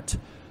sport,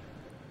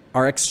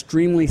 are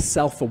extremely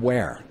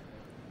self-aware.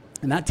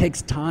 And that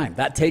takes time.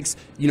 That takes,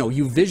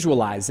 you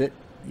visualize it.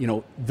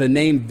 The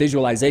name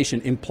visualization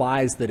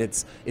implies that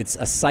it's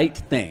a sight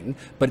thing,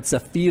 but it's a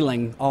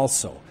feeling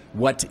also.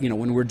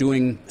 When we're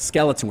doing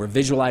skeleton, we're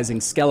visualizing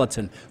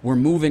skeleton, we're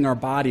moving our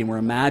body and we're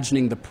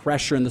imagining the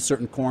pressure in the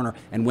certain corner,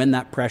 and when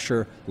that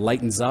pressure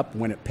lightens up,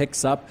 when it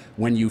picks up,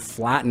 when you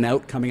flatten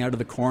out coming out of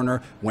the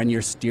corner, when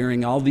you're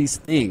steering, all these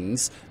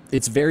things,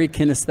 it's very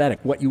kinesthetic,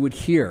 what you would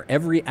hear,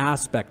 every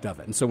aspect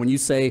of it. And so when you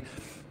say,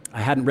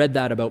 I hadn't read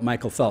that about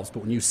Michael Phelps, but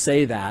when you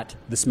say that,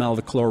 the smell of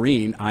the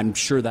chlorine, I'm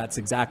sure that's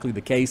exactly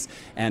the case,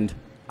 and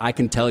I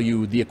can tell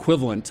you the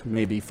equivalent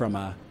maybe from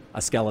a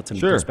skeleton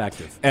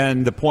perspective.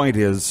 And the point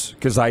is,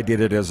 because I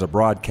did it as a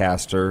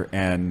broadcaster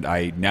and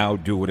I now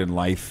do it in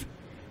life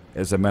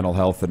as a mental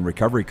health and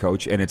recovery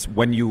coach, and it's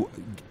when you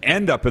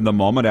end up in the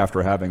moment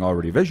after having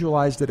already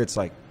visualized it, it's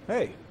like,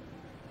 hey,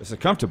 this is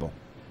comfortable.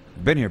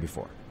 I've been here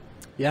before.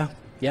 Yeah,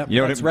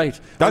 that's right.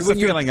 That's the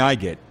feeling I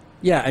get.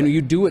 Yeah, and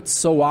you do it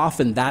so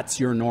often,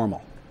 that's your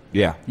normal.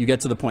 Yeah. You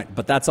get to the point.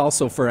 But that's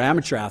also for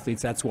amateur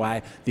athletes, that's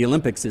why the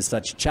Olympics is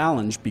such a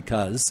challenge,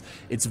 because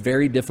it's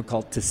very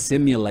difficult to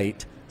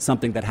simulate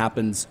something that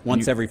happens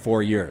once every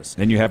 4 years.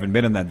 And you haven't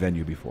been in that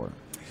venue before.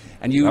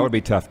 And that would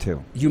be tough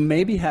too. You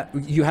maybe have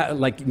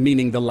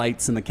meaning the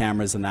lights and the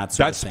cameras and that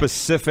sort of thing. That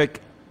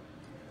specific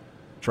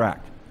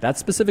track. That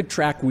specific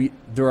track,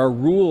 there are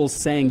rules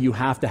saying you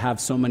have to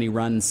have so many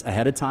runs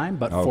ahead of time,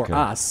 but for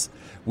us,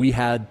 we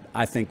had,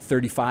 I think,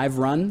 35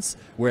 runs,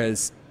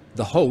 whereas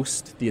the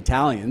host, the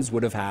Italians,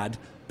 would have had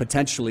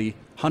potentially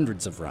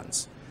hundreds of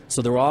runs.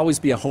 So there will always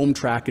be a home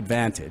track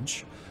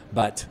advantage,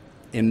 but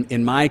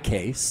in my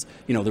case,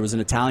 there was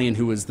an Italian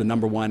who was the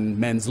 #1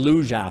 men's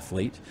luge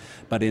athlete,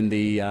 but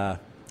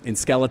in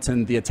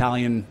skeleton, the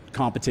Italian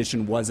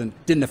competition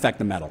didn't affect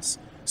the medals.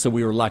 So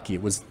we were lucky.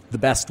 It was the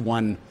best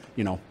one,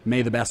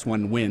 may the best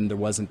one win. There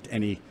wasn't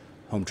any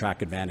home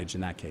track advantage in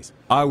that case.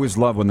 I always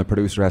love when the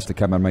producer has to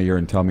come in my ear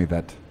and tell me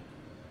that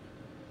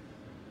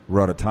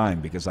we're out of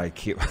time because I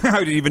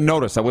didn't even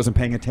notice. I wasn't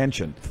paying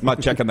attention. I'm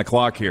not checking the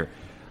clock here.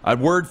 A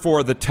word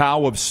for the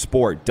Tao of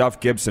Sport. Duff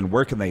Gibson,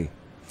 where can they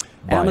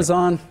buy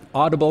Amazon,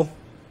 Audible.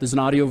 There's an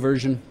audio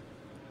version,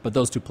 but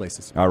those 2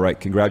 places. All right.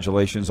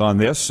 Congratulations on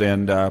this,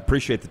 and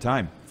appreciate the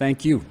time.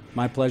 Thank you.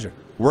 My pleasure.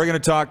 We're going to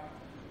talk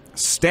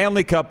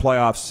Stanley Cup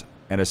playoffs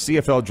and a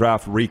CFL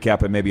draft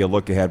recap and maybe a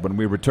look ahead when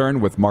we return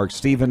with Mark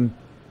Stephen,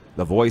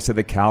 the voice of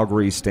the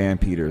Calgary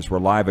Stampeders. We're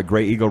live at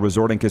Grey Eagle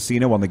Resort and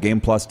Casino on the Game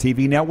Plus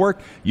TV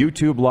network,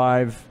 YouTube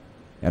Live,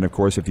 and of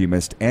course, if you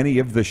missed any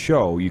of the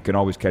show, you can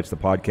always catch the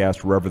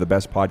podcast wherever the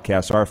best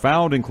podcasts are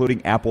found,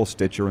 including Apple,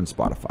 Stitcher, and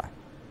Spotify.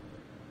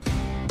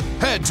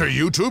 Head to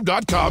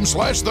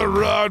youtube.com/The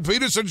Rod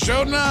Peterson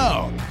Show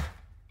now.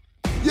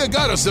 You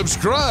gotta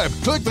subscribe.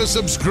 Click the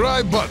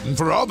subscribe button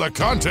for all the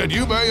content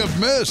you may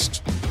have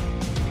missed.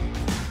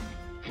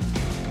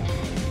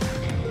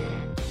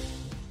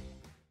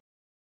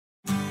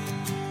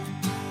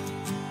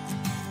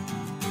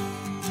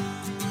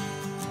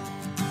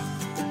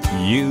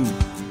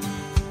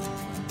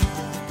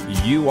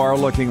 You are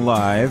looking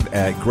live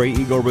at Grey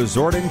Eagle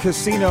Resort and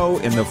Casino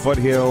in the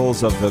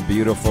foothills of the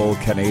beautiful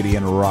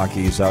Canadian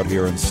Rockies out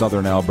here in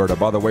southern Alberta.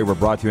 By the way, we're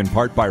brought to you in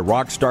part by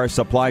Rockstar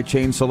Supply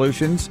Chain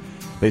Solutions.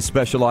 They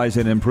specialize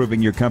in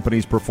improving your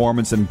company's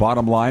performance and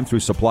bottom line through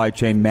supply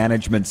chain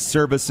management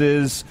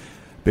services.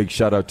 Big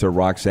shout out to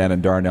Roxanne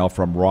and Darnell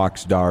from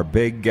Rockstar.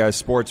 Big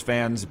sports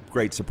fans,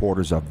 great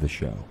supporters of the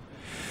show.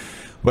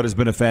 But it's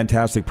been a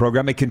fantastic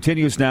program. It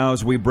continues now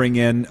as we bring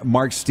in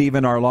Mark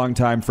Stephen, our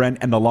longtime friend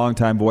and the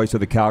longtime voice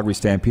of the Calgary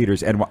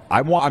Stampeders. And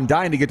I'm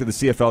dying to get to the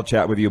CFL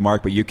chat with you,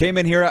 Mark, but you came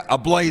in here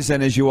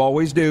ablazing, as you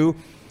always do,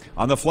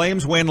 on the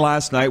Flames win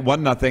last night,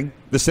 1-0.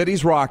 The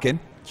city's rocking.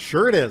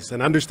 Sure it is,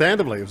 and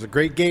understandably. It was a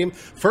great game.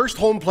 First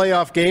home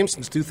playoff game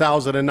since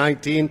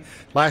 2019.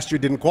 Last year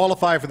didn't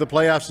qualify for the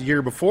playoffs the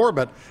year before,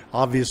 but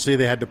obviously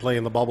they had to play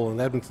in the bubble in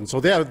Edmonton.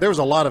 So there was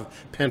a lot of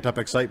pent-up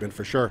excitement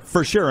for sure.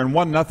 For sure, and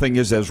 1-0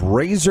 is as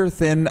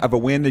razor-thin of a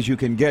win as you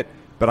can get.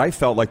 But I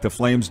felt like the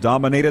Flames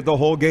dominated the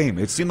whole game.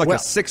 It seemed like a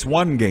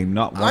 6-1 game,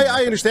 not 1.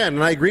 I understand,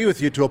 and I agree with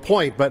you to a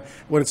point, but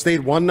when it stayed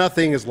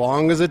 1-0, as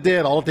long as it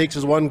did, all it takes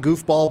is one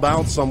goofball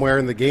bounce somewhere,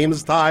 and the game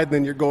is tied, and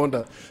then you're going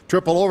to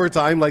triple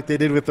overtime like they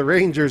did with the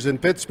Rangers in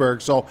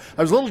Pittsburgh. So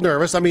I was a little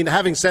nervous. I mean,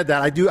 having said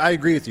that, I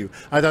agree with you.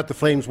 I thought the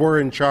Flames were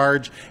in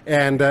charge,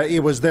 and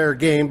it was their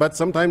game, but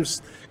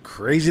sometimes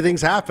crazy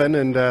things happen,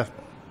 and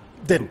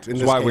didn't in this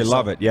That's why case. we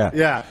love it, yeah.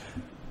 Yeah.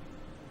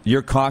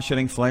 You're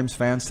cautioning Flames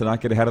fans to not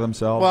get ahead of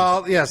themselves?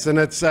 Well, yes, and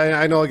it's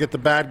I know I get the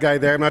bad guy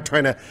there. I'm not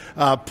trying to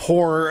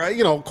pour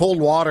cold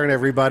water on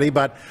everybody,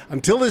 but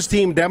until this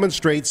team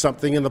demonstrates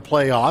something in the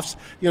playoffs,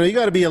 you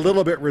got to be a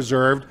little bit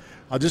reserved.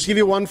 I'll just give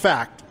you one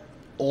fact.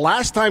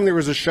 Last time there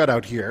was a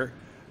shutout here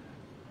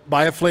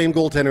by a Flame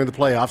goaltender in the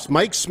playoffs,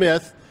 Mike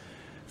Smith,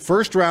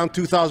 first round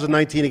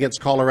 2019 against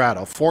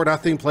Colorado,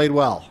 4-0, played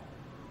well.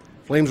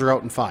 Flames are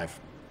out in 5.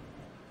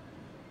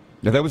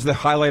 Yeah, that was the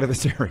highlight of the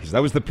series.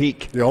 That was the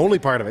peak. The only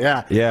part of it,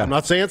 yeah. Yeah. I'm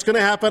not saying it's going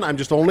to happen. I'm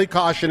just only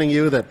cautioning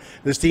you that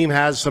this team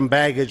has some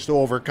baggage to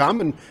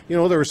overcome. And, there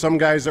were some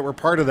guys that were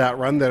part of that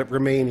run that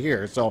remain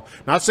here. So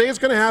not saying it's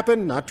going to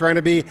happen. Not trying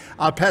to be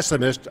a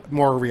pessimist,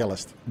 more a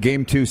realist.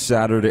 Game 2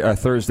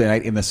 Thursday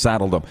night in the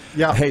Saddledome.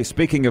 Yeah. Hey,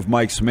 speaking of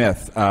Mike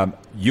Smith,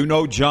 you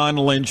know John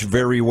Lynch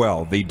very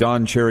well, the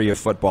Don Cherry of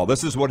football.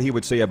 This is what he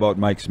would say about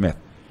Mike Smith.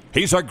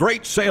 He's a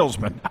great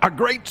salesman. A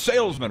great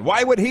salesman.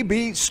 Why would he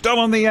be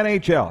still in the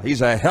NHL? He's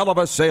a hell of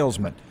a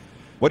salesman.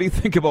 What do you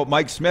think about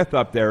Mike Smith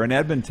up there in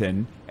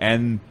Edmonton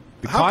and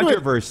the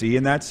controversy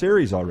in that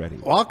series already?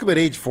 Well, how come at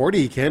age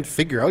 40 you can't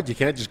figure out you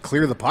can't just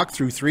clear the puck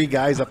through 3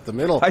 guys up the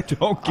middle? I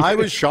don't get I it.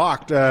 was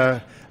shocked.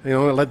 It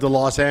led to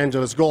Los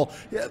Angeles goal.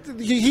 Yeah,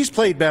 he's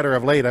played better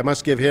of late. I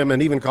must give him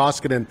and even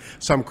Koskinen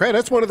some credit.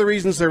 That's one of the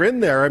reasons they're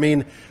in there. I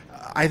mean,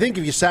 I think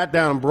if you sat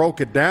down and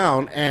broke it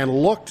down and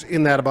looked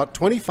in that about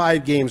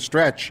 25-game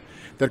stretch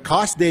that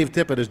cost Dave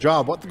Tippett his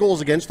job, what the goals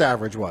against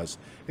average was,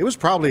 it was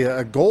probably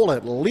a goal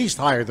at least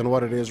higher than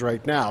what it is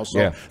right now.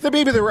 So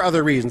maybe there were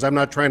other reasons. I'm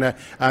not trying to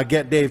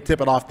get Dave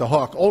Tippett off the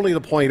hook, only to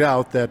point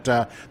out that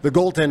the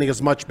goaltending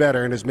is much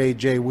better and has made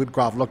Jay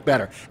Woodcroft look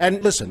better.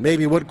 And listen,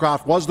 maybe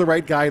Woodcroft was the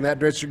right guy in that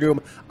dressing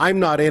room. I'm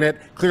not in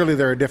it. Clearly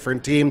they're a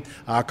different team.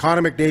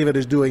 Connor McDavid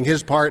is doing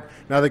his part.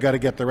 Now they got to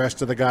get the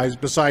rest of the guys,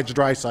 besides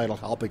Draisaitl,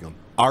 helping them.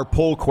 Our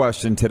poll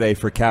question today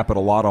for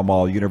Capital Auto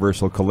Mall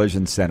Universal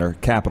Collision Center.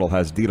 Capital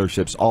has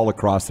dealerships all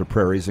across the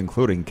prairies,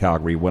 including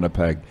Calgary,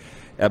 Winnipeg,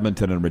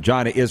 Edmonton, and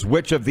Regina, is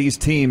which of these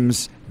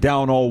teams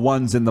down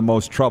 0-1's in the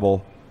most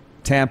trouble?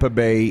 Tampa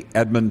Bay,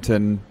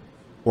 Edmonton,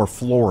 or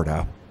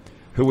Florida?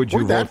 Who would you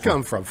vote for? Where'd that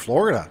come from?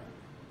 Florida.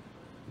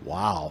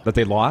 Wow. That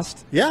they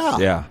lost? Yeah.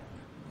 Yeah.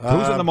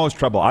 Who's in the most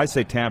trouble? I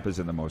say Tampa's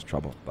in the most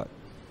trouble, but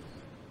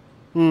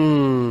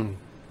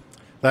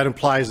that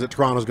implies that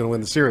Toronto's going to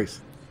win the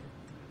series.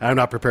 I'm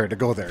not prepared to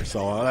go there.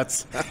 So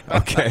that's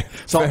Okay.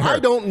 So fair. I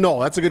don't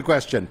know. That's a good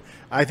question.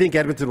 I think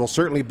Edmonton will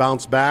certainly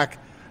bounce back.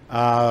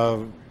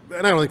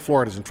 And I don't think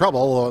Florida's in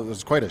trouble, although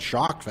there's quite a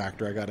shock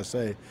factor, I got to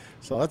say.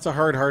 So that's a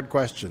hard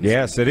question.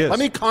 Yes, it is. Let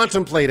me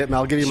contemplate it, and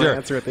I'll give you my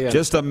answer at the end.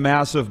 Just a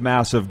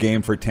massive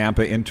game for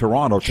Tampa in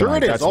Toronto tonight. Sure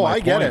it is. That's Oh, my I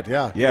get point. it,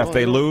 yeah. Yeah, if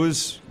they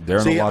lose,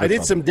 they're in a lot of I did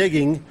trouble. some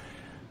digging,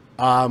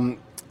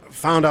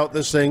 found out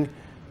this thing.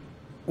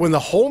 When the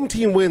home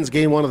team wins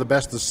game one of the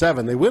best of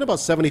 7, they win about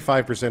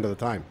 75% of the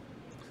time.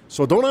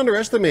 So don't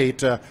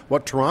underestimate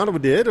what Toronto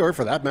did, or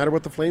for that matter,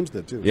 what the Flames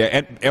did, too. Yeah,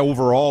 and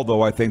overall,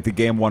 though, I think the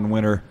game one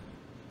winner,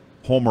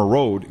 home or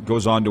road,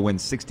 goes on to win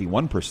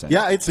 61%.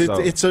 Yeah,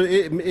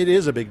 it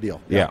is a big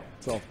deal. Yeah.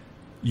 So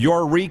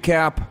your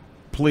recap,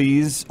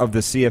 please, of the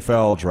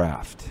CFL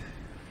draft.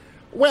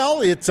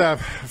 Well, it's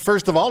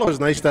first of all, it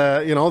was nice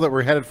to that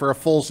we're headed for a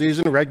full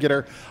season,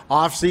 regular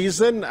off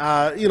season.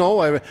 I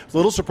was a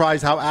little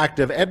surprised how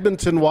active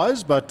Edmonton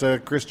was, but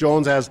Chris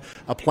Jones has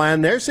a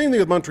plan there. Same thing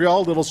with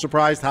Montreal. A little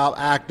surprised how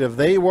active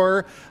they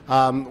were.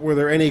 Were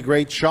there any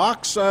great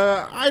shocks?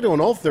 I don't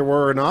know if there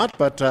were or not,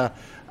 but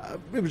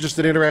it was just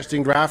an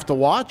interesting draft to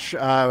watch. It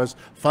was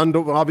fun.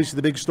 Obviously,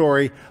 the big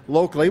story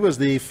locally was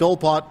the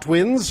Philpott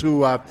twins,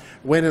 who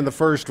went in the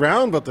first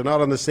round, but they're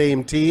not on the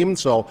same team.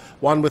 So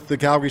one with the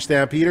Calgary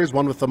Stampeders,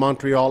 one with the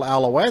Montreal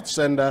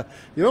Alouettes, and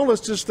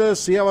let's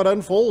just see how it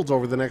unfolds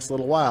over the next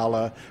little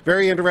while.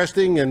 Very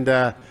interesting, and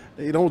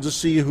we'll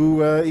just see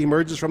who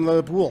emerges from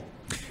the pool.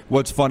 Well,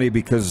 it's funny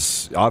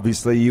because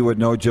obviously you would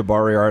know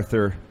Jabari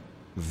Arthur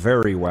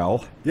very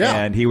well. Yeah.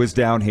 And he was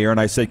down here, and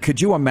I said, could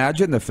you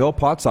imagine the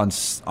Philpotts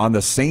on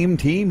the same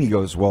team? He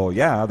goes, well,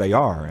 yeah, they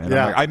are. And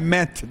yeah. I'm like, I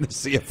meant in the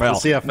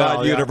CFL, the CFL,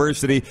 not yeah.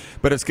 university.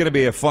 But it's going to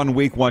be a fun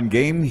week one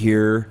game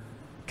here.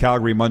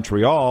 Calgary,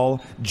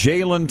 Montreal,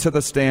 Jalen to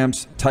the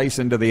Stamps,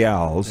 Tyson to the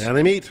Owls. And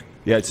they meet.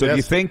 Yeah, so yes. do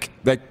you think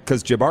that,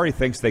 because Jabari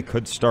thinks they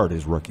could start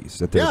as rookies,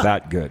 that they're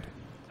that good?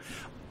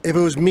 If it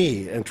was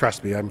me, and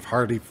trust me, I'm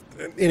hardly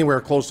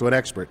anywhere close to an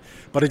expert,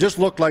 but it just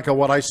looked like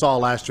what I saw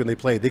last year when they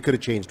played. They could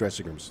have changed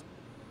dressing rooms.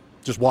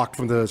 Just walked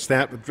from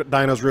the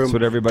Dino's room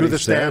to the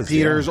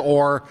Stampeders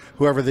or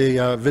whoever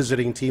the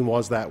visiting team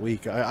was that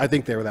week. I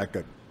think they were that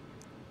good,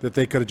 that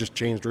they could have just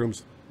changed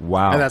rooms.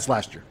 Wow. And that's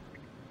last year.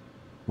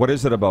 What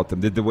is it about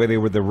them? Did the way they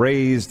were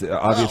raised?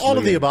 Obviously, all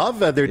of the above.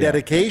 Their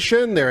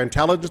dedication, their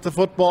intelligence to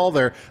football.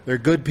 They're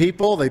good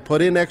people. They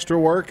put in extra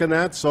work and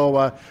that.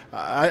 So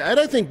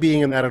I think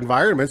being in that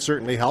environment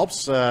certainly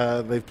helps.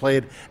 They've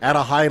played at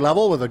a high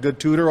level with a good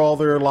tutor all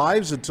their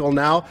lives until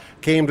now.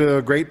 Came to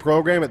a great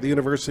program at the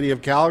University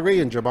of Calgary,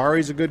 and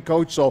Jabari's a good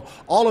coach. So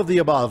all of the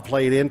above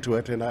played into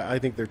it, and I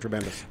think they're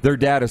tremendous. Their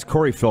dad is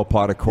Corey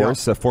Philpott, of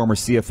course, a former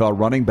CFL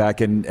running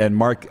back. And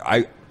Mark,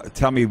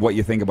 tell me what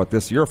you think about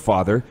this. Your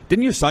father,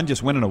 didn't your son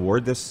just win an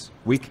award this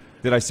week?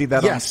 Did I see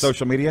that on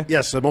social media?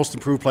 Yes, the most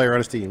improved player on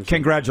his team.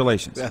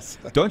 Congratulations. Yes.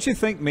 Don't you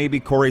think maybe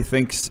Corey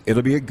thinks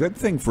it'll be a good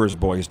thing for his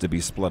boys to be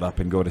split up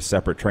and go to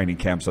separate training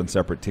camps on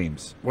separate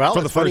teams? Well,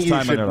 for the it's funny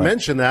first time you should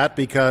mention that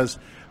because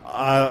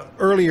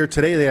earlier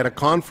today they had a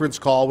conference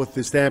call with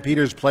the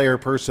Stampeders player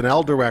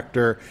personnel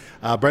director,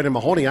 Brendan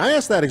Mahoney. I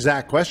asked that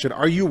exact question.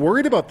 Are you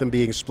worried about them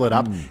being split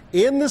up?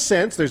 In the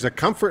sense, there's a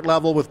comfort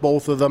level with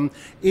both of them,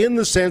 in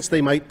the sense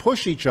they might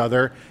push each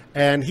other.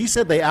 And he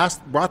said they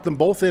brought them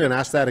both in and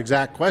asked that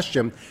exact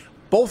question.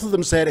 Both of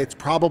them said it's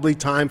probably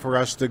time for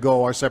us to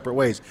go our separate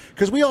ways.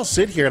 Because we all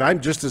sit here, and I'm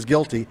just as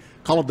guilty,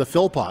 call them the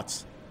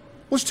Philpotts.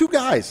 Well, it's two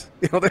guys.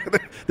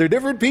 They're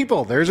different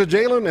people. There's a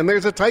Jalen and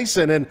there's a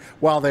Tyson. And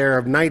while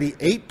they're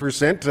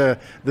 98%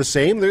 the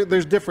same,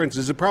 there's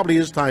differences. It probably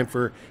is time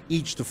for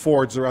each to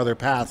forge their other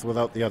path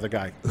without the other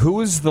guy.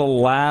 Who is the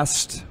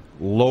last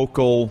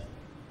local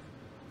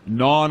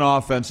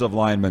non-offensive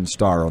lineman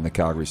star on the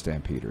Calgary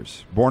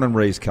Stampeders? Born and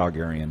raised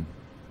Calgarian.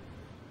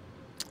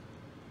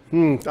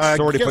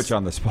 Sorry to put you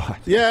on the spot.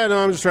 Yeah,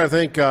 no, I'm just trying to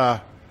think.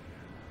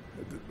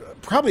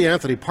 Probably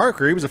Anthony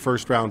Parker. He was a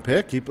first-round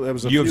pick. It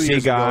was a few UFC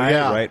years guy. ago.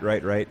 Yeah.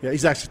 Right. Yeah,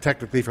 he's actually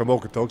technically from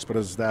Okotoks, but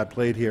his dad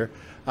played here.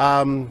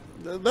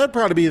 That'd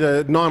probably be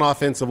the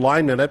non-offensive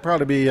lineman. That'd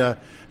probably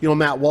be,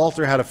 Matt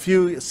Walter had a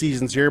few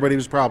seasons here, but he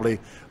was probably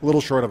a little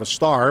short of a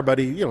star. But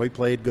he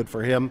played good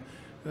for him.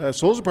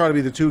 So those would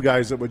probably be the two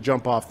guys that would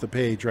jump off the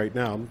page right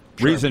now.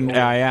 Reason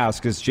I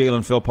ask is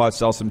Jalen Philpott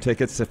sell some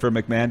tickets for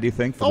McMahon, do you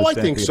think? I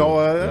think so.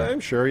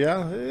 I'm sure,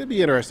 yeah. It'd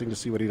be interesting to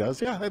see what he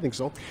does. Yeah, I think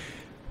so.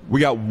 We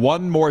got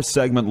one more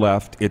segment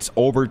left. It's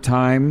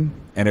overtime,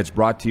 and it's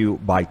brought to you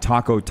by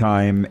Taco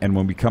Time. And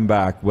when we come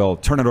back, we'll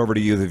turn it over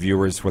to you, the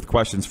viewers, with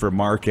questions for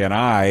Mark and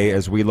I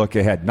as we look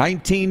ahead.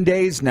 19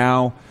 days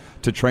now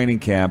to training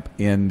camp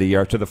to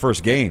the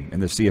first game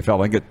in the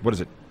CFL. I think what is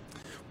it?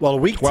 Well, a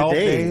week 12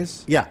 today.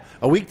 Days? Yeah,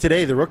 a week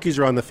today. The rookies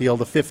are on the field.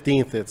 The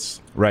 15th, it's...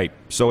 Right.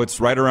 So it's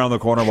right around the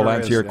corner. We'll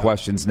answer your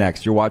questions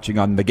next. You're watching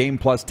on the Game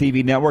Plus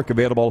TV network,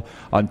 available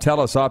on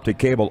TELUS Optic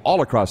Cable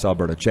all across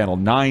Alberta, channel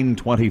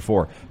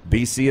 924.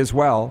 BC as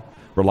well.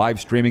 We're live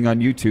streaming on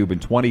YouTube and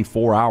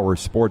 24-hour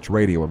sports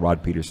radio at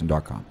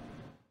rodpeterson.com.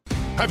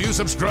 Have you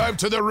subscribed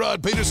to the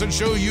Rod Peterson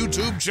Show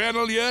YouTube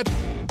channel yet?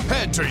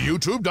 Head to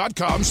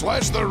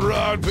youtube.com/The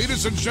Rod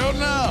Peterson Show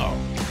now.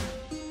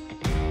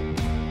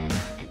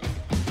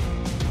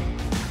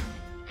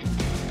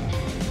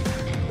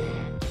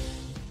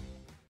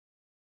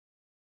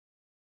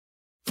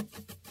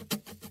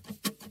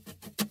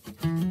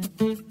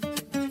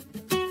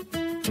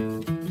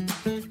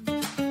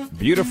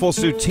 Beautiful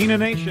Sutina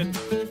Nation.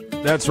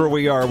 That's where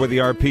we are with the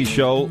RP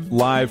Show,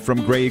 live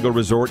from Grey Eagle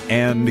Resort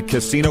and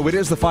Casino. It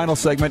is the final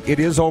segment. It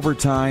is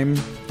overtime.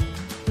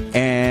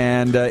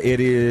 And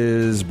it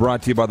is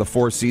brought to you by the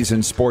Four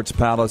Seasons Sports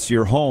Palace,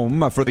 your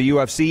home for the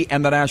UFC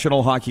and the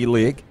National Hockey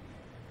League.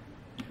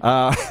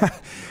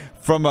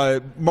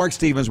 From Mark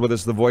Stevens with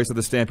us, the voice of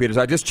the Stampeders.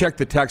 I just checked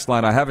the text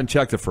line. I haven't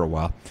checked it for a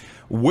while.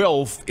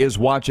 Wilf is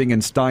watching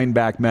in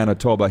Steinbach,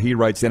 Manitoba. He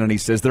writes in and he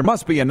says, there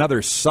must be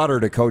another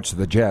Sutter to coach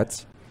the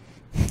Jets.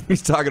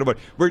 He's talking about,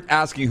 we're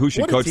asking who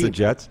should coach the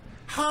Jets.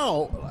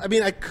 How? I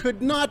mean, I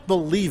could not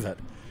believe it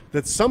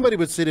that somebody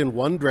would sit in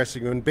one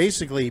dressing room and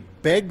basically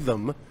beg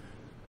them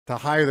to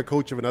hire the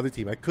coach of another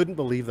team. I couldn't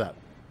believe that.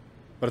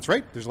 But it's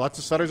right. There's lots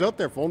of Sutters out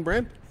there. Phone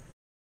Brand.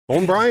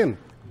 Phone Brian.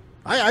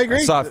 I agree.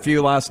 I saw a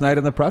few last night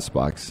in the press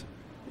box.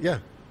 Yeah.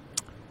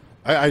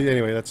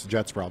 Anyway, that's the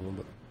Jets' problem.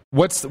 But.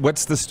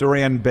 What's the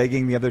story on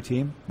begging the other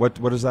team?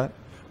 What is that?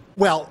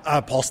 Well,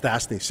 Paul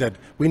Stastny said,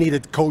 we need a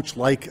coach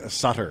like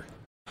Sutter.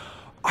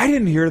 I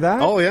didn't hear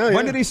that. Oh, yeah.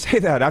 When did he say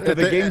that? After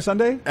the game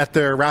Sunday? At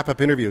their wrap-up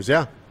interviews,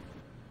 yeah.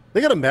 They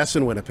got a mess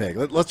in Winnipeg.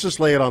 Let's just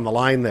lay it on the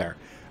line there.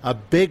 A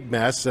big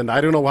mess, and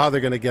I don't know how they're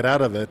going to get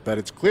out of it, but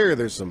it's clear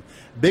there's some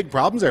big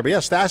problems there. But yeah,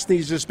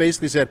 Stastny's just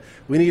basically said,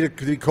 we need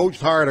to be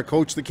coached hard, a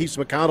coach that keeps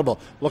them accountable.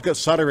 Look at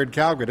Sutter and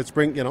Calgary. Let's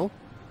bring,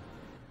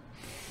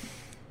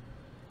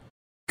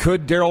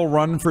 Could Darryl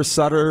run for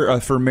Sutter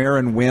for mayor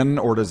and win,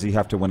 or does he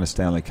have to win a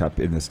Stanley Cup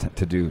in this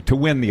to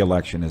win the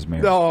election as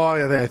mayor? No,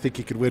 I think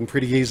he could win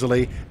pretty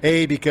easily.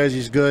 A, because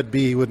he's good.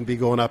 B, he wouldn't be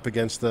going up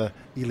against the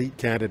elite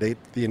candidate,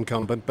 the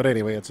incumbent. But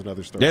anyway, it's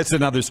another story. It's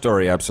another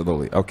story,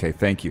 absolutely. Okay,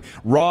 thank you.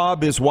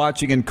 Rob is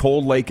watching in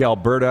Cold Lake,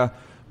 Alberta,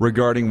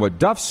 regarding what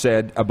Duff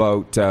said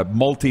about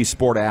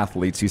multi-sport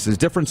athletes. He says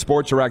different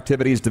sports or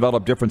activities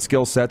develop different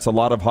skill sets. A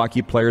lot of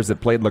hockey players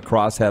that played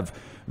lacrosse have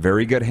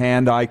very good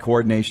hand-eye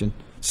coordination.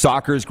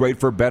 Soccer is great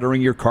for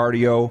bettering your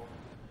cardio.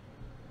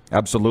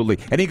 Absolutely.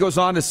 And he goes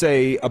on to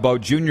say about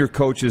junior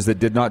coaches that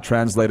did not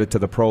translate it to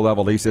the pro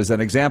level. He says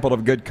an example of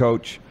a good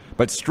coach,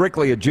 but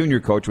strictly a junior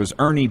coach, was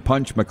Ernie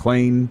Punch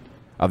McLean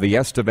of the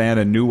Estevan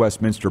and New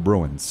Westminster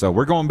Bruins. So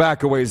we're going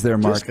back a ways there,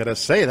 Mark. Just going to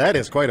say, that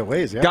is quite a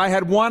ways, yeah. Guy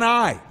had one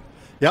eye.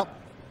 Yep.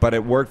 But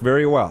it worked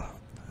very well.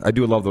 I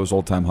do love those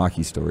old-time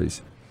hockey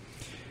stories.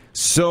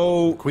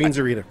 So Queens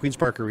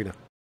Park Arena.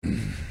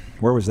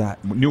 Where was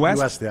that? New West?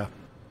 New West, yeah.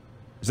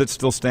 Does it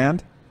still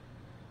stand?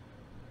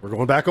 We're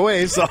going back a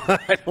ways, so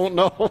I don't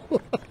know.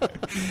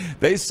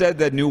 They said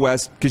that New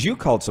West, because you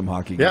called some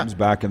hockey games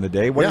back in the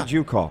day. What did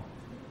you call?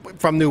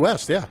 From New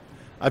West, yeah.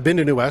 I've been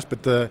to New West,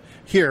 but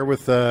here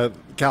with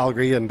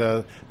Calgary and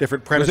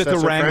different predecessor Was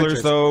it the Wranglers,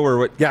 franchises. though? Or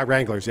what? Yeah,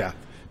 Wranglers, yeah.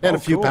 And a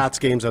few cool. Pats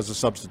games as a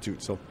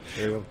substitute. So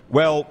there you go.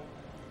 Well,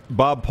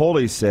 Bob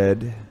Poley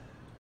said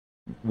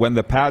when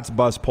the Pats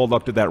bus pulled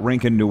up to that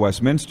rink in New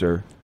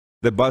Westminster,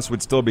 the bus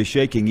would still be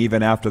shaking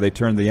even after they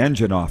turned the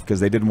engine off because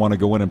they didn't want to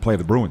go in and play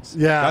the Bruins.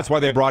 Yeah. That's why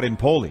they brought in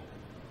Poley.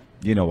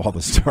 You know all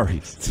the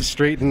stories. To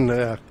straighten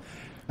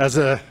as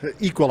a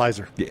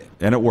equalizer. Yeah,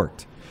 and it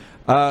worked.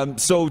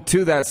 So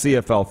to that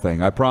CFL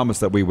thing, I promised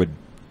that we would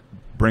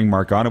bring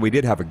Mark on, and we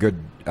did have a good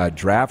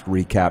draft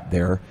recap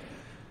there.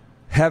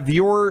 Have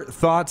your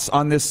thoughts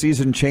on this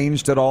season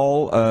changed at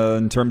all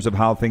in terms of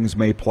how things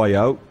may play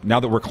out now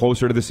that we're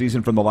closer to the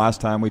season from the last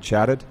time we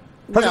chatted?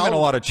 Hasn't been a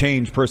lot of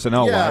change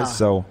personnel-wise,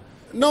 so...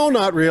 No,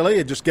 not really.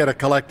 You just get a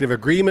collective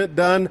agreement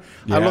done.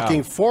 Yeah. I'm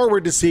looking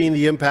forward to seeing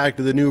the impact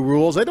of the new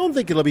rules. I don't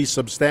think it'll be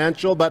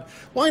substantial, but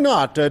why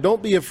not?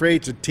 Don't be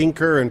afraid to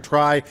tinker and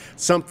try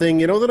something.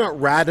 You know, they're not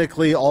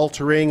radically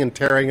altering and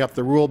tearing up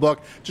the rule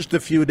book, just a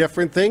few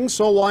different things,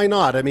 so why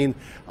not? I mean,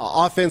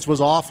 offense was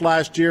off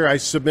last year. I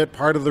submit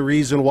part of the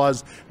reason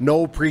was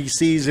no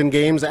preseason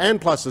games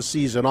and plus a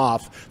season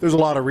off. There's a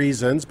lot of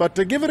reasons, but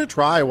to give it a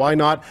try, why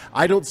not?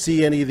 I don't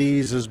see any of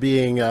these as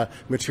being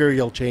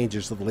material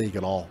changes to the league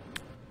at all.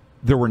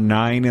 There were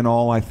 9 in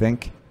all, I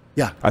think.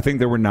 Yeah. I think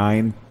there were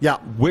 9. Yeah.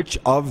 Which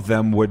of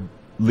them would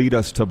lead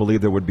us to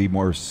believe there would be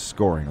more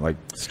scoring? Like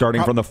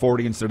starting from the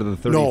 40 instead of the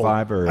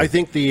 35? No, or I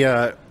think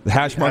the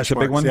hash mark's a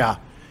big one? Yeah.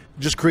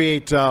 Just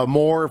create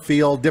more,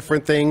 feel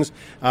different things.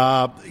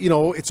 You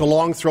know, it's a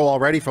long throw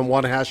already from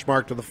one hash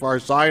mark to the far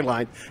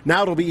sideline.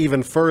 Now it'll be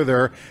even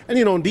further. And,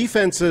 you know,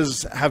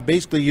 defenses have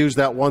basically used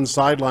that one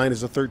sideline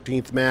as a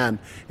 13th man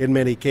in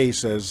many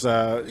cases.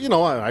 You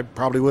know, I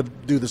probably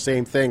would do the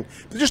same thing.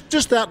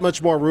 Just that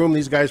much more room.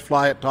 These guys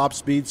fly at top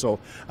speed, so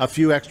a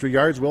few extra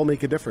yards will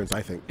make a difference,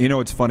 I think. You know,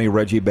 it's funny.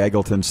 Reggie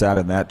Begelton sat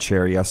in that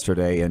chair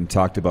yesterday and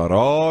talked about,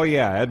 oh,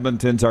 yeah,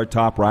 Edmonton's our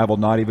top rival,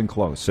 not even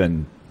close.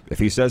 And if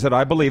he says it,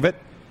 I believe it.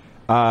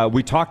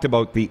 We talked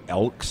about the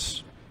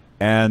Elks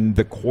and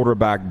the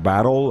quarterback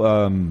battle.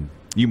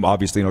 You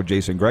obviously know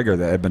Jason Greger,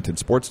 the Edmonton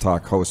Sports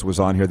Talk host, was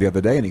on here the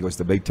other day, and he goes,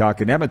 the big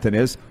talk in Edmonton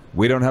is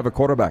we don't have a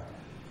quarterback.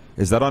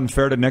 Is that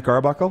unfair to Nick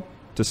Arbuckle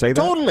to say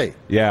that? Totally.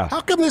 Yeah.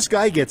 How come this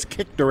guy gets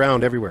kicked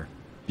around everywhere?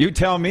 You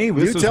tell me.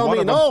 You tell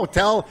me. No,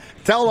 tell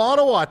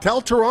Ottawa,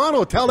 tell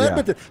Toronto, tell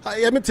Edmonton.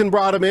 Edmonton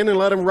brought him in and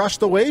let him rush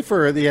away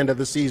for the end of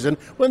the season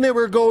when they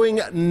were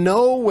going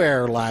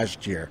nowhere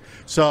last year.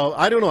 So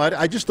I don't know.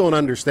 I just don't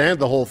understand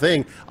the whole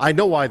thing. I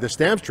know why the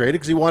Stamps traded,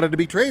 because he wanted to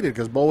be traded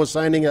because Bo was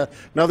signing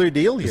another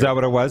deal here. Is that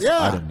what it was? Yeah.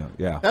 I didn't know.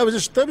 Yeah. That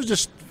was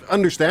just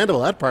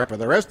understandable, that part, but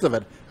the rest of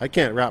it, I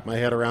can't wrap my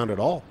head around at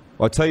all.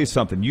 Well, I'll tell you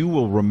something. You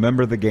will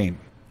remember the game.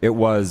 It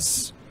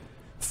was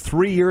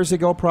 3 years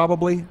ago,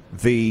 probably.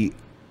 The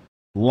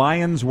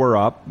Lions were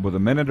up with a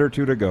minute or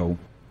two to go.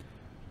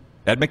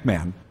 Ed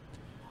McMahon.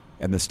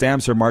 And the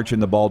Stamps are marching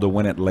the ball to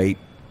win it late.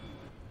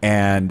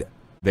 And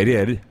they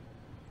did.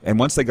 And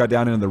once they got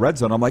down into the red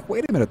zone, I'm like,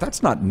 wait a minute,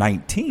 that's not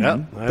 19.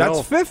 Yep,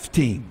 that's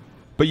 15.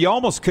 But you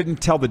almost couldn't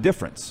tell the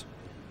difference.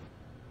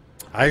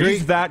 I agree.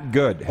 He's that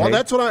good. Well, hey?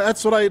 that's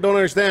what I don't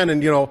understand.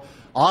 And,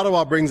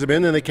 Ottawa brings him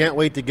in, and they can't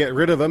wait to get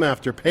rid of him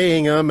after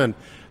paying him. And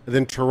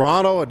then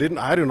Toronto,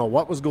 I don't know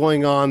what was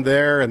going on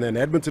there, and then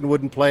Edmonton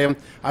wouldn't play him.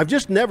 I've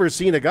just never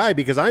seen a guy,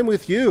 because I'm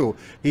with you.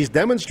 He's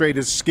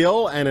demonstrated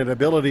skill and an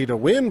ability to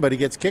win, but he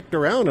gets kicked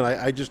around, and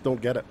I just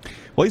don't get it.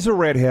 Well, he's a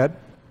redhead.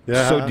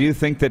 Yeah. So do you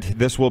think that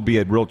this will be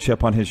a real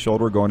chip on his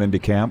shoulder going into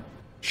camp?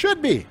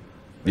 Should be.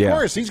 Of Yeah.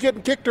 course, he's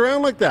getting kicked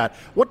around like that.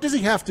 What does he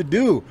have to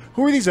do?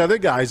 Who are these other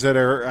guys that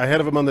are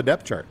ahead of him on the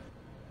depth chart?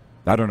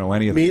 I don't know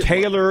any of them.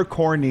 Taylor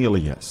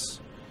Cornelius.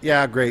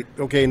 Yeah, great.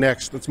 Okay,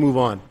 next. Let's move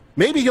on.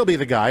 Maybe he'll be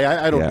the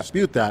guy. I don't Yeah.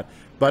 dispute that.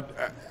 But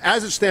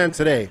as it stands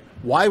today,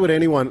 why would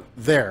anyone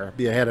there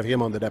be ahead of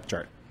him on the depth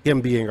chart?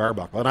 Him being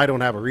Arbuckle. And I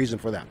don't have a reason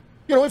for that.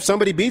 If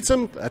somebody beats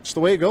him, that's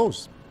the way it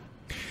goes.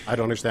 I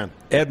don't understand.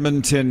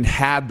 Edmonton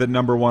had the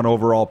number 1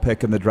 overall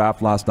pick in the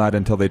draft last night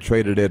until they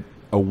traded it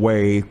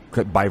away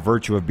by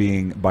virtue of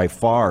being by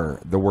far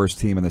the worst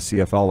team in the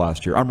CFL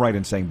last year. I'm right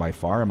in saying by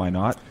far, am I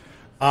not?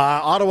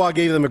 Ottawa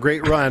gave them a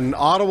great run.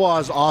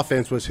 Ottawa's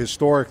offense was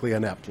historically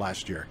inept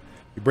last year.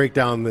 You break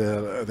down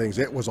the things,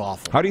 it was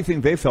awful. How do you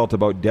think they felt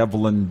about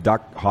Devlin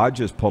Duck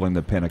Hodges pulling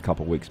the pin a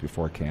couple weeks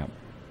before camp?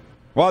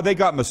 Well, they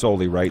got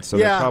Masoli right, so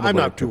yeah, probably I'm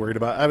not too worried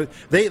about it.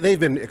 They've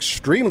been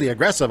extremely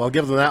aggressive. I'll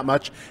give them that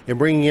much in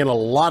bringing in a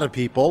lot of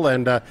people,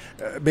 and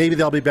maybe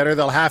they'll be better.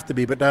 They'll have to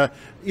be. But,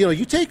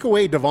 you take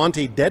away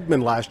Devontae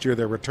Dedmon last year,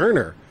 their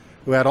returner,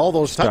 who had all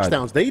those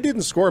touchdowns. They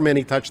didn't score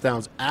many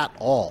touchdowns at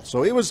all.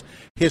 So it was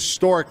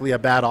historically a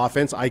bad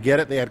offense. I get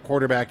it. They had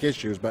quarterback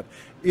issues. But,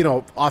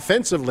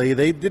 offensively,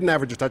 they didn't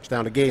average a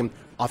touchdown a game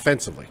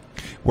offensively.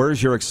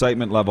 Where's your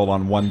excitement level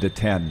on 1 to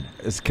 10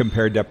 as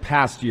compared to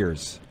past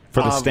years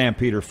for the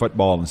Stampeder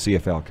football and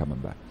CFL coming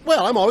back?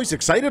 Well, I'm always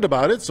excited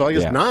about it, so I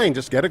guess 9,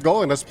 just get it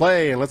going. Let's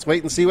play, and let's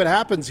wait and see what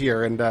happens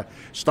here, and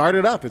start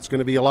it up. It's going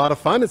to be a lot of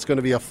fun. It's going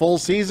to be a full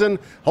season,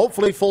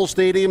 hopefully full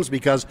stadiums,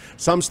 because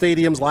some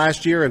stadiums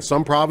last year in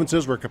some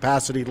provinces were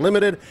capacity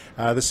limited.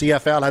 The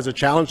CFL has a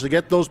challenge to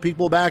get those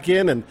people back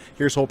in, and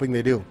here's hoping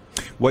they do.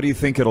 What do you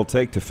think it'll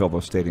take to fill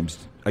those stadiums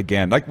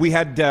again? Like we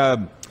had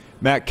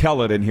Matt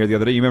Kellett in here the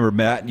other day. You remember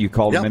Matt? You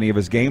called many of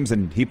his games,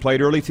 and he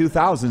played early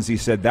 2000s. He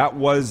said that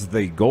was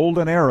the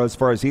golden era as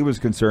far as he was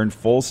concerned.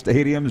 Full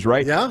stadiums,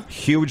 right? Yeah.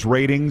 Huge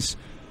ratings.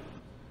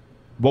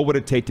 What would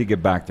it take to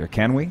get back there?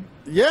 Can we?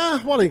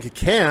 Yeah, well, I think you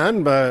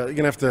can, but you're going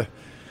to have to,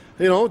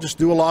 just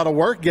do a lot of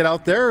work, get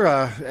out there,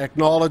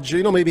 acknowledge,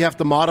 maybe have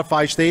to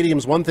modify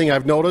stadiums. One thing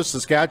I've noticed,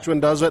 Saskatchewan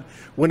does it,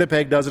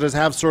 Winnipeg does it, is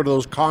have sort of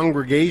those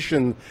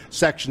congregation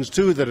sections,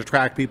 too, that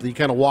attract people. You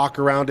kind of walk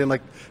around in,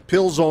 like,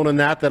 Pill Zone and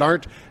that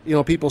aren't,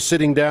 people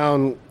sitting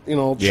down,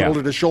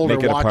 shoulder to shoulder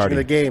watching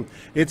the game.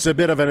 It's a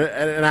bit of an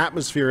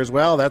atmosphere as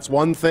well. That's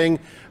one thing.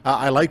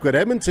 I like what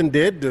Edmonton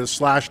did to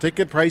slash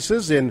ticket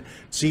prices in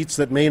seats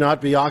that may not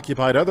be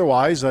occupied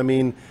otherwise. I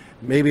mean,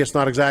 maybe it's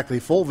not exactly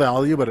full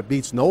value, but it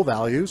beats no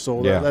value,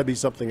 so that'd be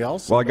something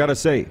else. Well, I got to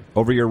say,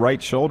 over your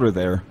right shoulder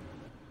there.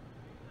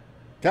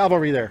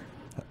 Cavalry there.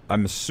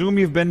 I'm assuming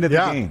you've been to the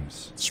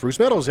games. Spruce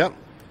Meadows,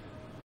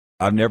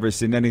 I've never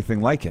seen anything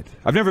like it.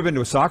 I've never been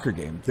to a soccer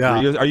game.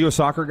 Yeah. Are you a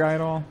soccer guy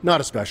at all? Not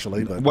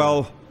especially, but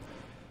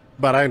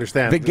but I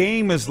understand. The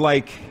game is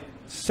like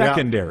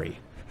secondary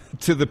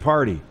to the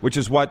party, which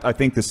is what I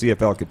think the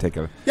CFL could take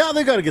a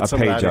they got to get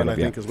some of that in, I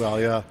think, yeah. as well,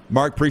 yeah.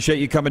 Mark, appreciate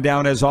you coming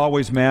down as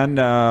always, man.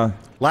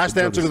 Last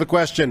answer to the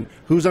question,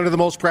 who's under the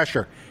most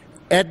pressure?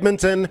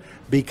 Edmonton,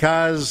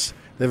 because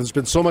there's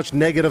been so much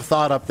negative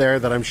thought up there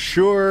that I'm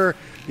sure,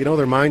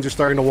 their minds are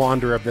starting to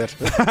wander a bit.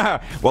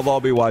 We'll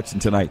all be watching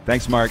tonight.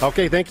 Thanks, Mark.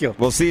 Okay, thank you.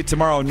 We'll see you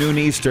tomorrow, noon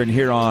Eastern,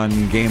 here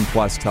on Game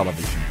Plus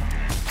Television.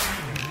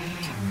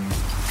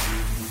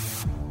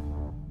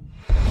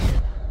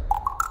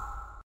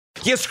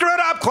 You screwed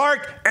up,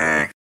 Clark.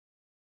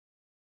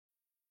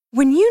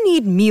 When you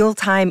need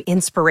mealtime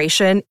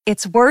inspiration,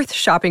 it's worth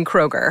shopping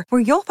Kroger, where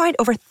you'll find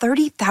over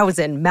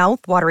 30,000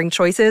 mouth-watering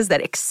choices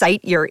that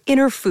excite your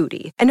inner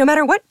foodie. And no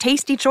matter what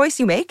tasty choice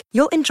you make,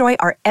 you'll enjoy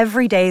our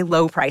everyday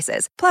low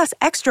prices, plus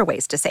extra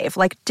ways to save,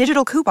 like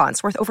digital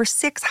coupons worth over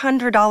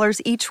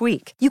 $600 each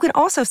week. You can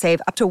also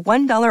save up to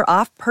 $1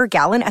 off per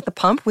gallon at the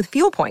pump with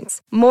fuel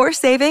points. More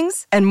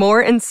savings and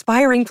more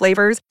inspiring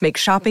flavors make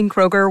shopping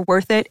Kroger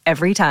worth it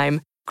every time.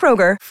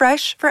 Kroger,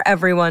 fresh for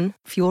everyone.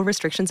 Fuel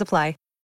restrictions apply.